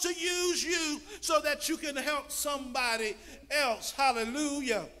 God wants to use you so that you can help somebody else.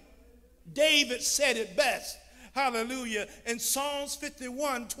 Hallelujah. David said it best. Hallelujah. In Psalms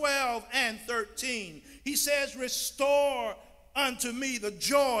 51, 12 and 13, he says, "Restore unto me the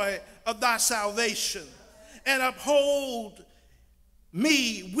joy of thy salvation, and uphold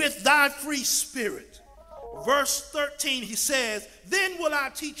me with thy free spirit." Verse 13, he says, "Then will I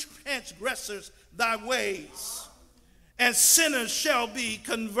teach transgressors thy ways, and sinners shall be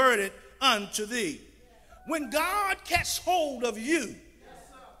converted unto thee." When God catches hold of you,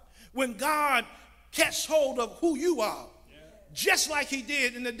 when God catches hold of who you are, just like he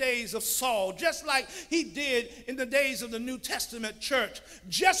did in the days of Saul, just like he did in the days of the New Testament church,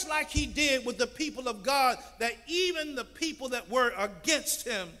 just like he did with the people of God, that even the people that were against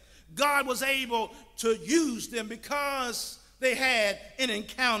him, God was able to use them because they had an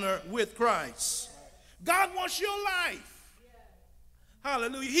encounter with Christ. God wants your life.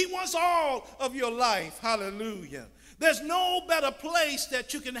 Hallelujah. He wants all of your life. Hallelujah. There's no better place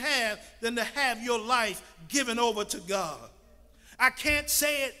that you can have than to have your life given over to God. I can't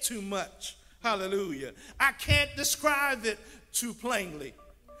say it too much. Hallelujah. I can't describe it too plainly.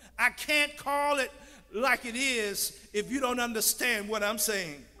 I can't call it like it is if you don't understand what I'm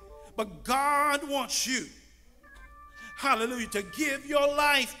saying. But God wants you, hallelujah, to give your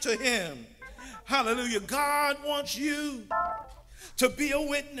life to him. Hallelujah. God wants you to be a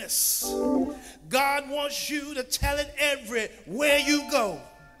witness. God wants you to tell it everywhere you go.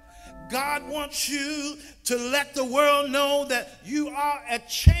 God wants you to let the world know that you are a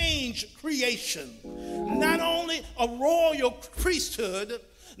changed creation. Not only a royal priesthood,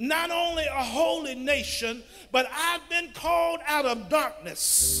 not only a holy nation, but I've been called out of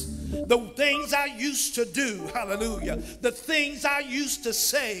darkness. The things I used to do, hallelujah, the things I used to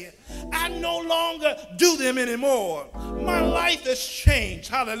say, I no longer do them anymore. My life has changed,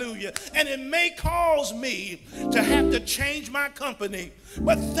 hallelujah, and it may cause me to have to change my company.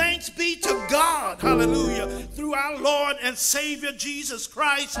 But thanks be to God, hallelujah, through our Lord and Savior Jesus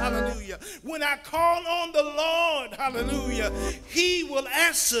Christ, hallelujah. When I call on the Lord, hallelujah, he will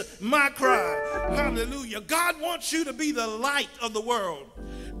answer my cry, hallelujah. God wants you to be the light of the world.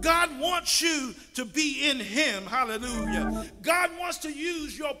 God wants you to be in him, hallelujah. God wants to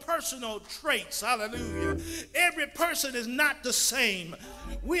use your personal traits, hallelujah. Every person is not the same.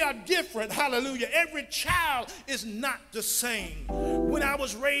 We are different, hallelujah. Every child is not the same. When I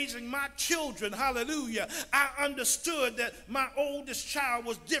was raising my children, hallelujah, I understood that my oldest child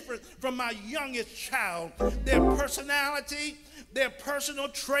was different from my youngest child. Their personality, their personal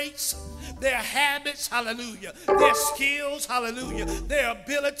traits, their habits, hallelujah, their skills, hallelujah, their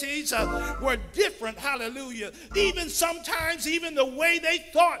abilities were different, hallelujah. Even sometimes, even the way they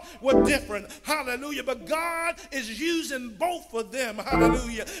thought were different, hallelujah. But God is using both of them,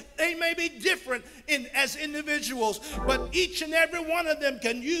 hallelujah. They may be different as individuals, but each and every one of them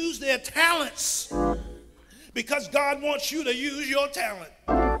can use their talents, because God wants you to use your talent.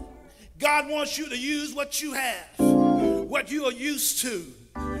 God wants you to use what you have, what you are used to,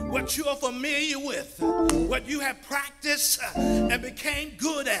 what you are familiar with, what you have practiced and became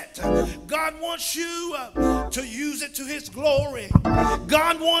good at. God wants you to use it to his glory.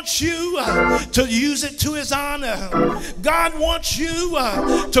 God wants you to use it to his honor. God wants you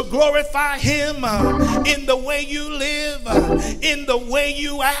to glorify him in the way you live, in the way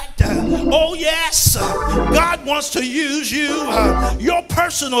you act. Oh yes, God wants to use you, your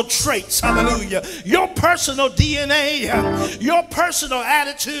personal traits, hallelujah, your personal DNA, your personal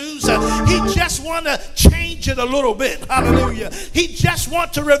attitude. He just want to change it a little bit, hallelujah. He just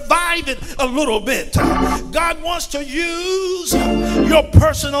want to revive it a little bit. God wants to use your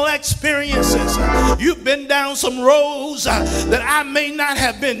personal experiences. You've been down some roads that I may not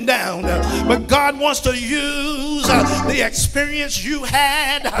have been down, but God wants to use the experience you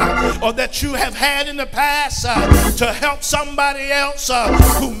had or that you have had in the past to help somebody else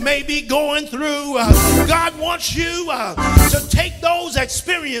who may be going through. God wants you to take those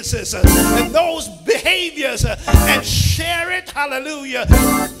experiences and those behaviors and share it, hallelujah.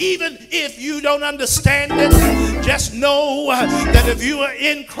 Even if you don't understand it, just know that if you are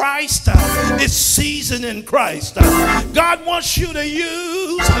in Christ, it's seasoned in Christ. God wants you to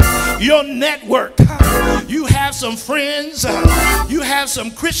use your network. You have some friends, you have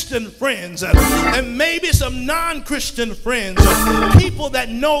some Christian friends, and maybe some non-Christian friends, people that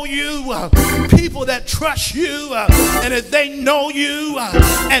know you, people that trust you, and if they know you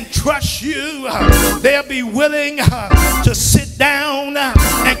and trust you, they'll be willing to sit down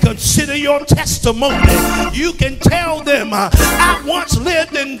and consider your testimony. You can tell them, I once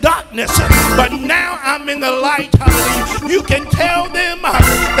lived in darkness, but now I'm in the light. You can tell them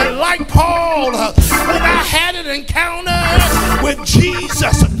that, like Paul, when I had an encounter with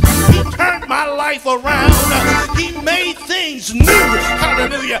Jesus, he turned my life around. He made things new,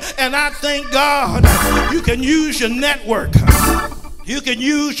 hallelujah. And I thank God you can use your network. You can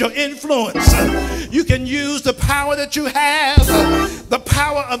use your influence. You can use the power that you have, the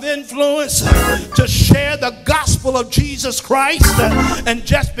power of influence, to share the gospel of Jesus Christ. And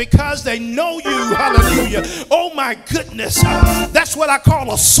just because they know you, hallelujah, oh my goodness, that's what I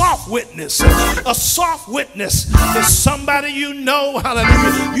call a soft witness. A soft witness is somebody you know,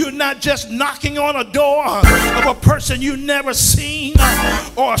 hallelujah. You're not just knocking on a door of a person you never seen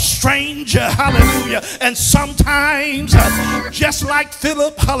or a stranger, hallelujah. And sometimes, just like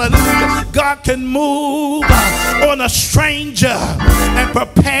Philip, hallelujah, God can move on a stranger and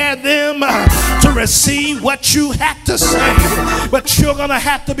prepare them to receive what you have to say. But you're going to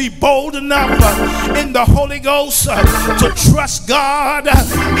have to be bold enough in the Holy Ghost to trust God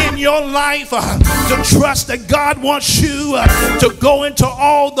in your life, to trust that God wants you to go into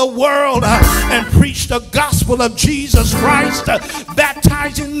all the world and preach the gospel of Jesus Christ,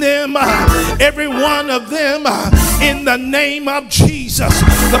 baptizing them, every one of them, in the name of Jesus.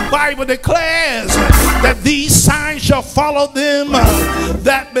 The Bible declares that these signs shall follow them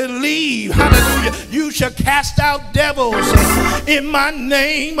that believe. Hallelujah. You shall cast out devils in my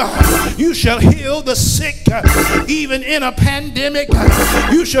name. You shall heal the sick, even in a pandemic.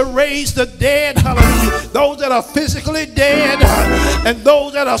 You shall raise the dead. Hallelujah. Those that are physically dead. and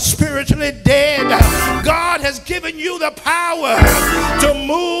those that are spiritually dead. God has given you the power to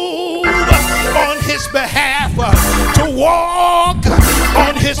move on his behalf, to walk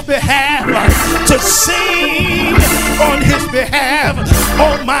on his behalf, to sing on his behalf.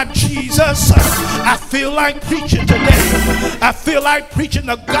 Oh my Jesus, I feel like preaching today. I feel like preaching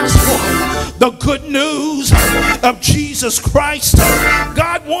the gospel, the good news of Jesus Christ.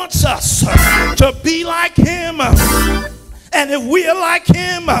 God wants us to be like him. And if we are like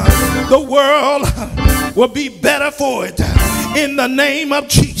him, the world will be better for it. In the name of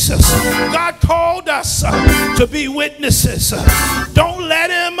Jesus, God called us to be witnesses. Don't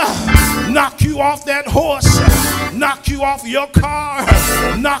let him knock you off that horse, knock you off your car,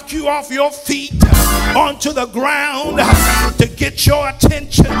 knock you off your feet onto the ground to get your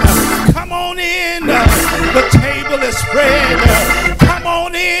attention. Come on in, the table is spread. Come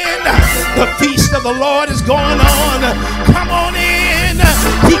on in, the feast of the Lord is going on. Come on in,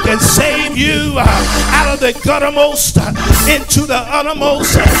 he can save you out of the guttermost into the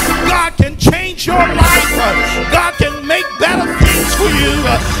uttermost. God can change your life. God can make better things for you.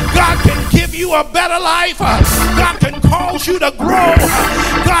 God can give you a better life. God can cause you to grow.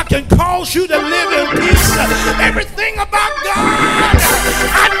 God can cause you to live in peace. Everything about God,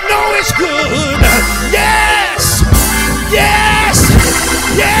 I know it's good. Yes, yes,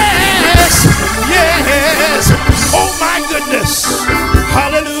 yes, yes. Oh my goodness.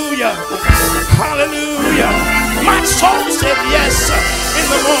 Hallelujah. Hallelujah. My soul said yes in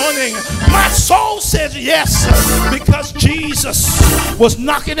the morning. My soul says yes because Jesus was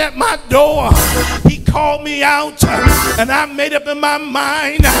knocking at my door. He called me out and I made up in my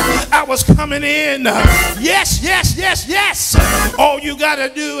mind I was coming in. Yes, yes, yes, yes. All you got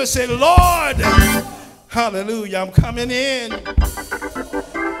to do is say, Lord, hallelujah, I'm coming in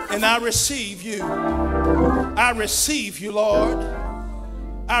and I receive you. I receive you, Lord.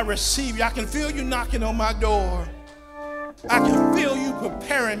 I receive you. I can feel you knocking on my door. I can feel you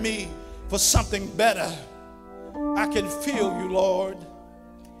preparing me for something better. I can feel you, Lord.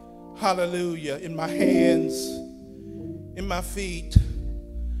 Hallelujah. In my hands, in my feet.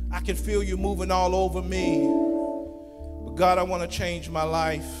 I can feel you moving all over me. But God, I want to change my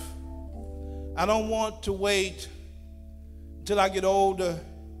life. I don't want to wait until I get older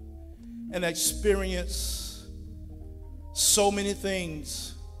and experience so many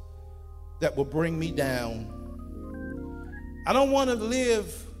things that will bring me down. I don't want to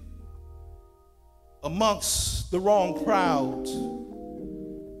live amongst the wrong crowd.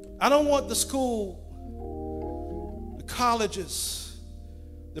 I don't want the school, the colleges,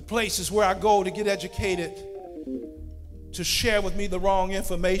 the places where I go to get educated to share with me the wrong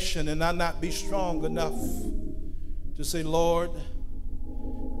information and I not be strong enough to say, Lord,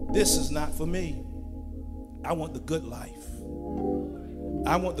 this is not for me. I want the good life.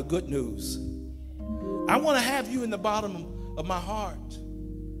 I want the good news. I want to have you in the bottom of my heart.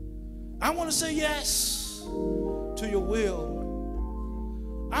 I want to say yes to your will.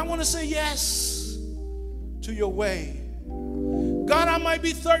 I want to say yes to your way. God, I might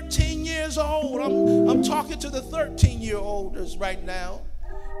be 13 years old. I'm talking to the 13-year-olders right now.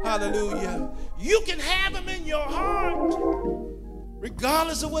 Hallelujah. You can have them in your heart,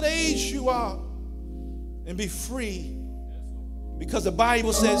 regardless of what age you are, and be free. Because the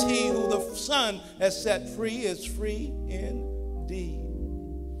Bible says he who the Son has set free is free indeed.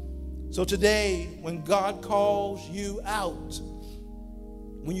 So today, when God calls you out,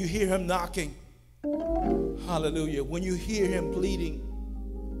 when you hear him knocking, hallelujah, when you hear him pleading,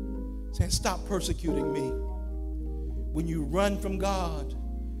 saying, stop persecuting me. When you run from God,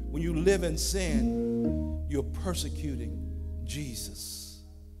 when you live in sin, you're persecuting Jesus.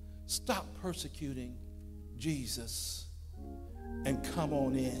 Stop persecuting Jesus and come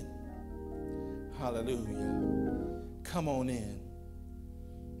on in. Hallelujah. Come on in.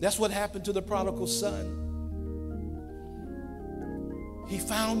 That's what happened to the prodigal son. He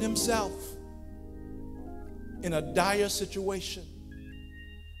found himself in a dire situation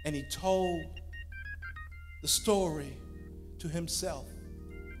and he told the story to himself.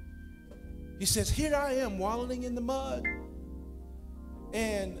 He says, here I am wallowing in the mud,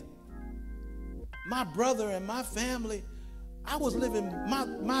 and my brother and my family, I was living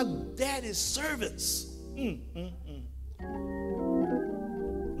my daddy's servants.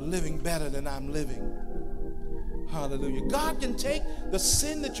 Living better than I'm living. Hallelujah. God can take the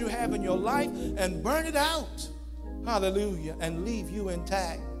sin that you have in your life and burn it out. Hallelujah. And leave you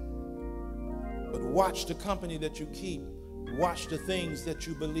intact. But watch the company that you keep. Watch the things that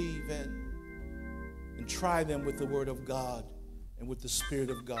you believe in. And try them with the word of God and with the Spirit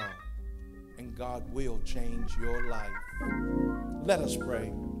of God. and God will change your life. Let us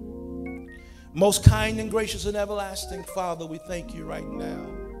pray. Most kind and gracious and everlasting Father, we thank you right now.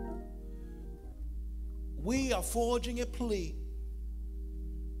 We are forging a plea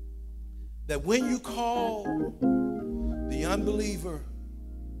that when you call the unbeliever,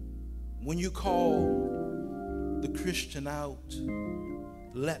 when you call the Christian out,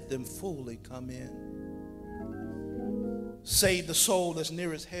 let them fully come in. Save the soul that's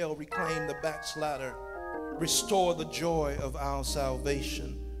nearest hell, reclaim the backslider, restore the joy of our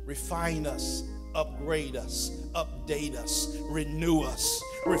salvation. Refine us, upgrade us, update us, renew us,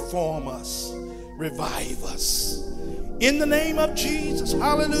 reform us, revive us. In the name of Jesus,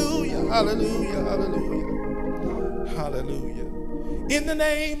 hallelujah, hallelujah, hallelujah, hallelujah. In the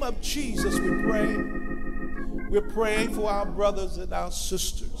name of Jesus, we pray. We're praying for our brothers and our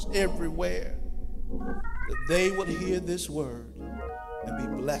sisters everywhere, that they would hear this word and be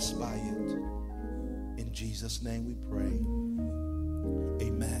blessed by it. In Jesus' name we pray.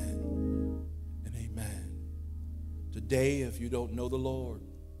 Amen and amen. Today, if you don't know the Lord,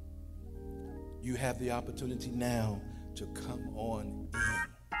 you have the opportunity now to come on in.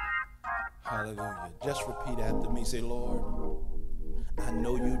 Hallelujah. Just repeat after me. Say, Lord, I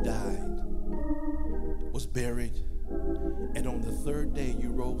know you died, was buried, and on the third day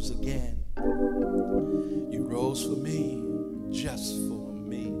you rose again. You rose for me, just for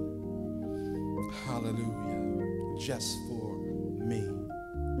me. Hallelujah. Just for me.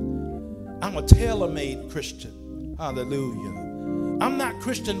 I'm a tailor-made Christian. Hallelujah. I'm not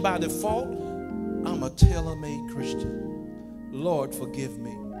Christian by default. I'm a tailor-made Christian. Lord, forgive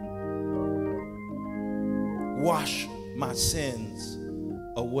me. Wash my sins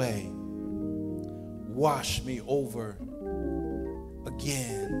away. Wash me over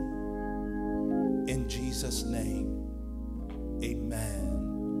again. In Jesus' name, amen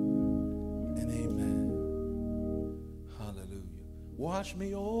and amen. Hallelujah. Wash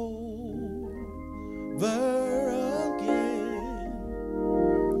me over again.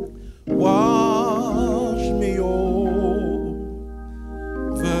 Wash me over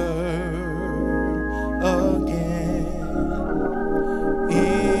again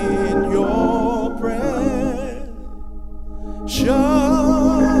in your precious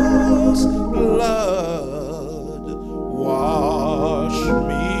blood. Wash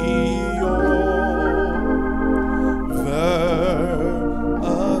me over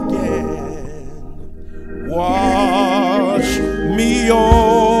again. Wash me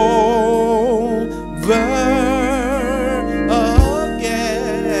over again.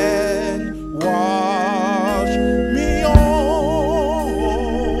 Wash me over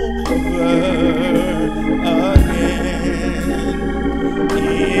again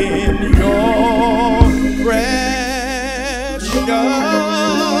in your precious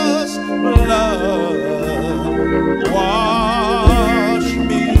blood. Wash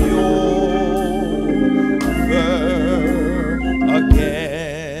me over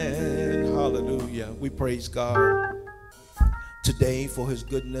again. Hallelujah. We praise God today for his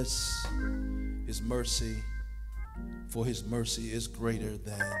goodness, his mercy, for his mercy is greater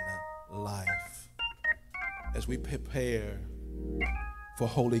than life. As we prepare for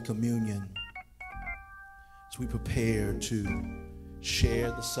Holy Communion, as we prepare to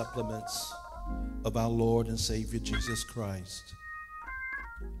share the supplements of our Lord and Savior Jesus Christ,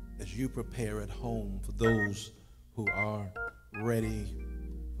 as you prepare at home for those who are ready,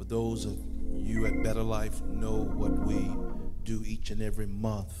 for those of you at Better Life know what we do each and every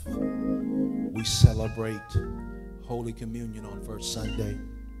month. We celebrate Holy Communion on first Sunday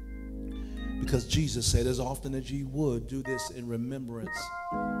because Jesus said, as often as ye would, do this in remembrance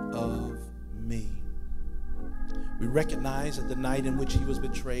of me. We recognize that the night in which he was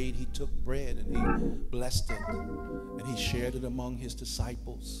betrayed, he took bread and he blessed it and he shared it among his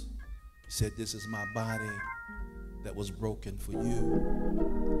disciples. He said, this is my body that was broken for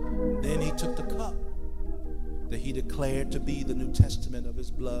you. Then he took the cup that he declared to be the New Testament of his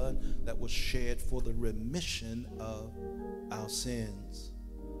blood that was shed for the remission of our sins.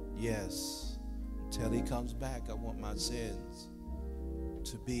 Yes, until he comes back, I want my sins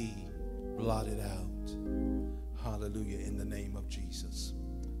to be blotted out. Hallelujah, in the name of Jesus.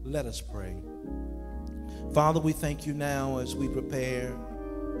 Let us pray. Father, we thank you now as we prepare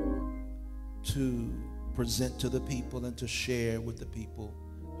to present to the people and to share with the people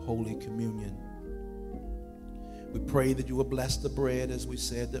Holy Communion. We pray that you will bless the bread, as we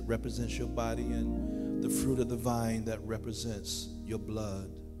said, that represents your body, and the fruit of the vine that represents your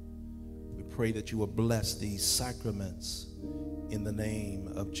blood. We pray that you will bless these sacraments in the name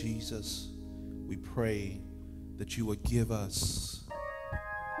of Jesus. We pray that you will give us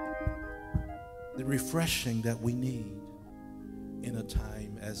the refreshing that we need in a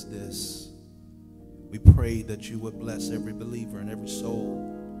time as this. We pray that you would bless every believer and every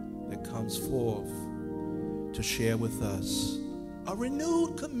soul that comes forth to share with us a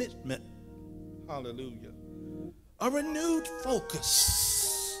renewed commitment. Hallelujah. A renewed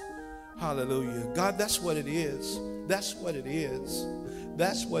focus. Hallelujah. God, that's what it is. That's what it is.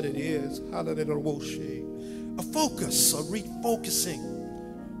 That's what it is. Hallelujah. A focus, a refocusing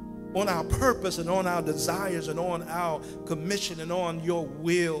on our purpose and on our desires and on our commission and on your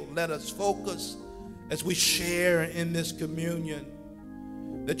will. Let us focus as we share in this communion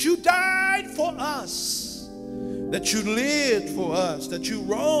that you died for us, that you lived for us, that you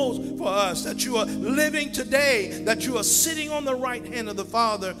rose for us, that you are living today, that you are sitting on the right hand of the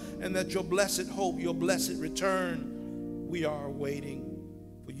Father, and that your blessed hope, your blessed return, we are waiting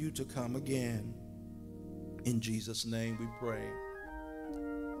for you to come again. In Jesus' name we pray.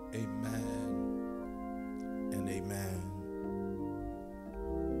 Amen and amen.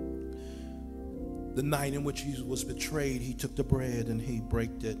 The night in which he was betrayed, he took the bread and he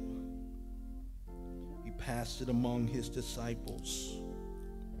broke it. He passed it among his disciples.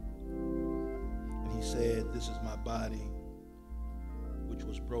 And he said, "This is my body, which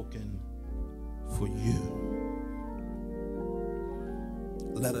was broken for you.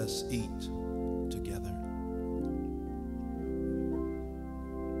 Let us eat together."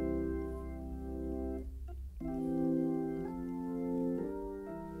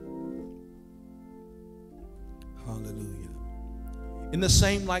 Hallelujah. In the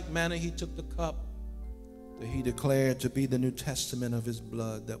same like manner, he took the cup that he declared to be the New Testament of his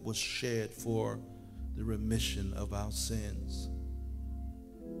blood that was shed for the remission of our sins.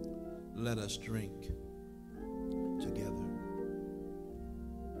 Let us drink together.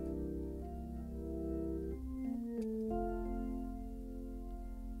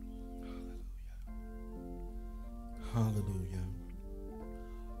 Hallelujah. Hallelujah.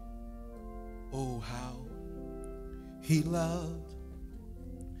 Oh, how he loved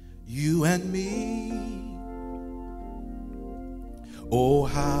you and me. Oh,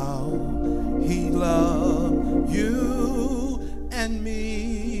 how he loved you and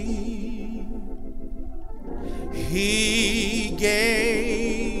me. He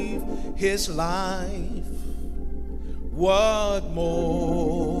gave his life. What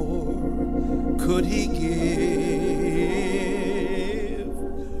more could he give?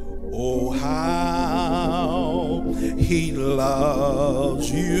 Oh, how he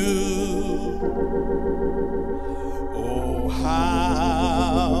loves you. Oh,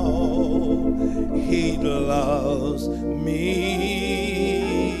 how he loves me.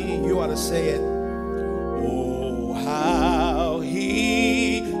 You ought to say it. Oh, how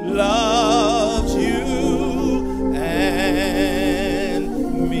he loves you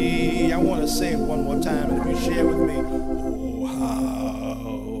and me. I want to say it one more time, and if you share with me. Oh,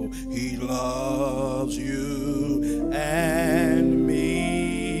 how he loves you and me.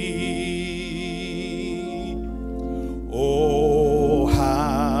 Oh,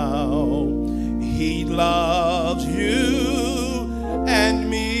 how he loves you and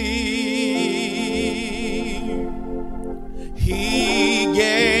me. He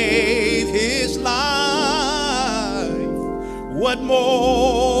gave his life. What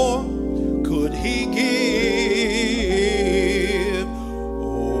more could he give?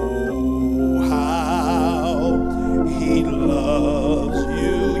 Oh, how he loves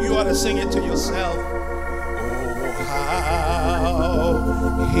you. You ought to sing it to yourself. Oh,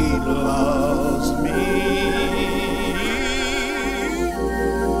 how he loves me.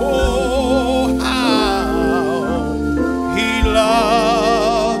 Oh, how he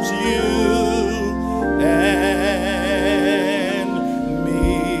loves you and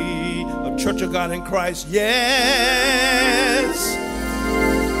me. A Church of God in Christ, yes.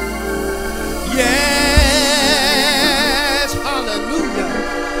 Yes, hallelujah.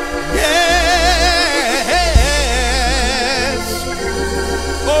 Yes.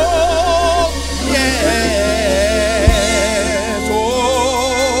 Oh, yes.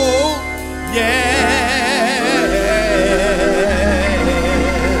 Oh, yes.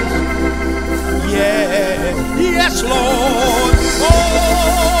 Yes. Yes, Lord.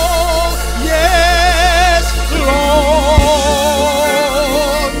 Oh, yes, Lord.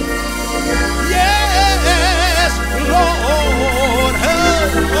 Yes, Lord. Oh,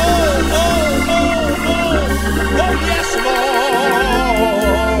 oh, oh, oh, oh. Oh, yes, Lord.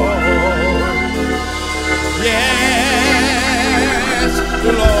 Yes,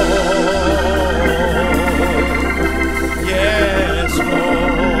 Lord. Yes,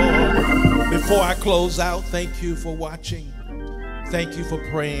 Lord. Before I close out, thank you for watching. Thank you for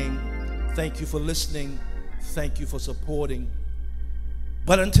praying. Thank you for listening. Thank you for supporting.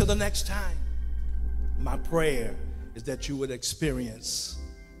 But until the next time, my prayer is that you would experience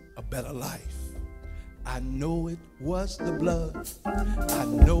a better life. I know it was the blood. I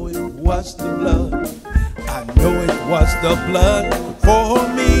know it was the blood. I know it was the blood for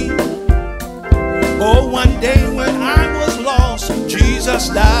me. Oh, one day when I was lost, Jesus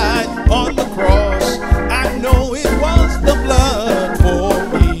died on the cross. I know it was the blood for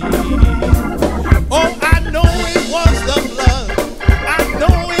me. Oh, I know it was the blood. I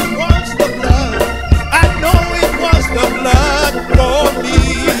know it was the blood. I know it was the blood for me.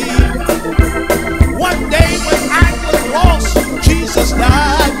 One day when I was lost, Jesus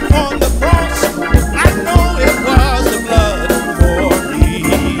died on the cross. I know it was the blood for me.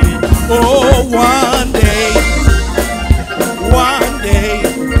 Oh, one day,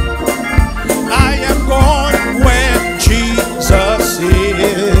 I am going where Jesus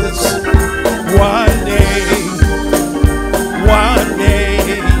is. One day,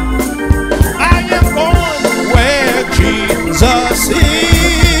 I am going where Jesus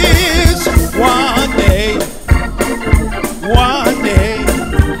is. One day,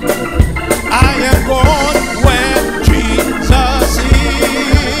 I am going where Jesus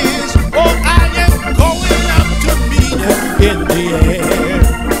is. Oh, I am going up to meet him in the air.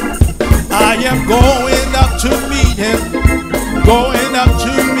 I am going up to meet him, going up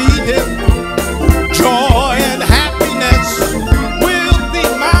to meet him. Joy and happiness will be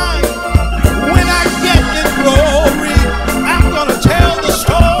mine when I get in glory. I'm gonna tell the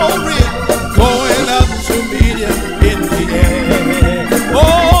story, going up to meet him in the air.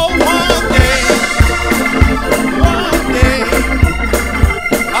 Oh, one day,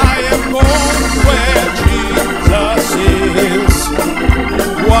 I am going where Jesus is.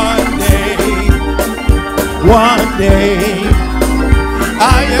 One day,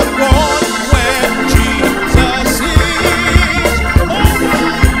 I am going where Jesus is. Oh,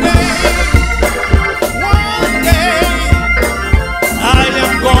 one day, I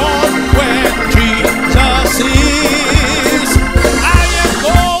am going where Jesus is. I am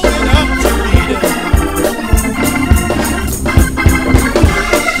going up to meet him.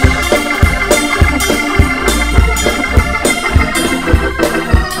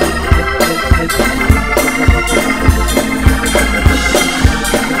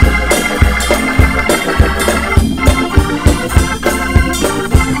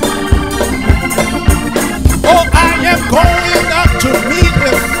 Oh, I am going up to meet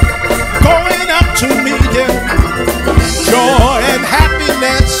him, going up to meet him. Joy and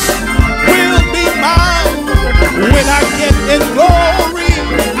happiness will be mine when I get in glory.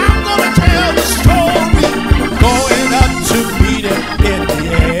 I'm gonna tell the story, going up to meet him in the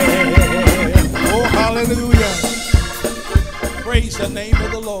air. Oh, hallelujah. Praise the name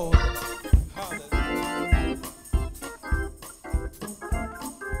of the Lord.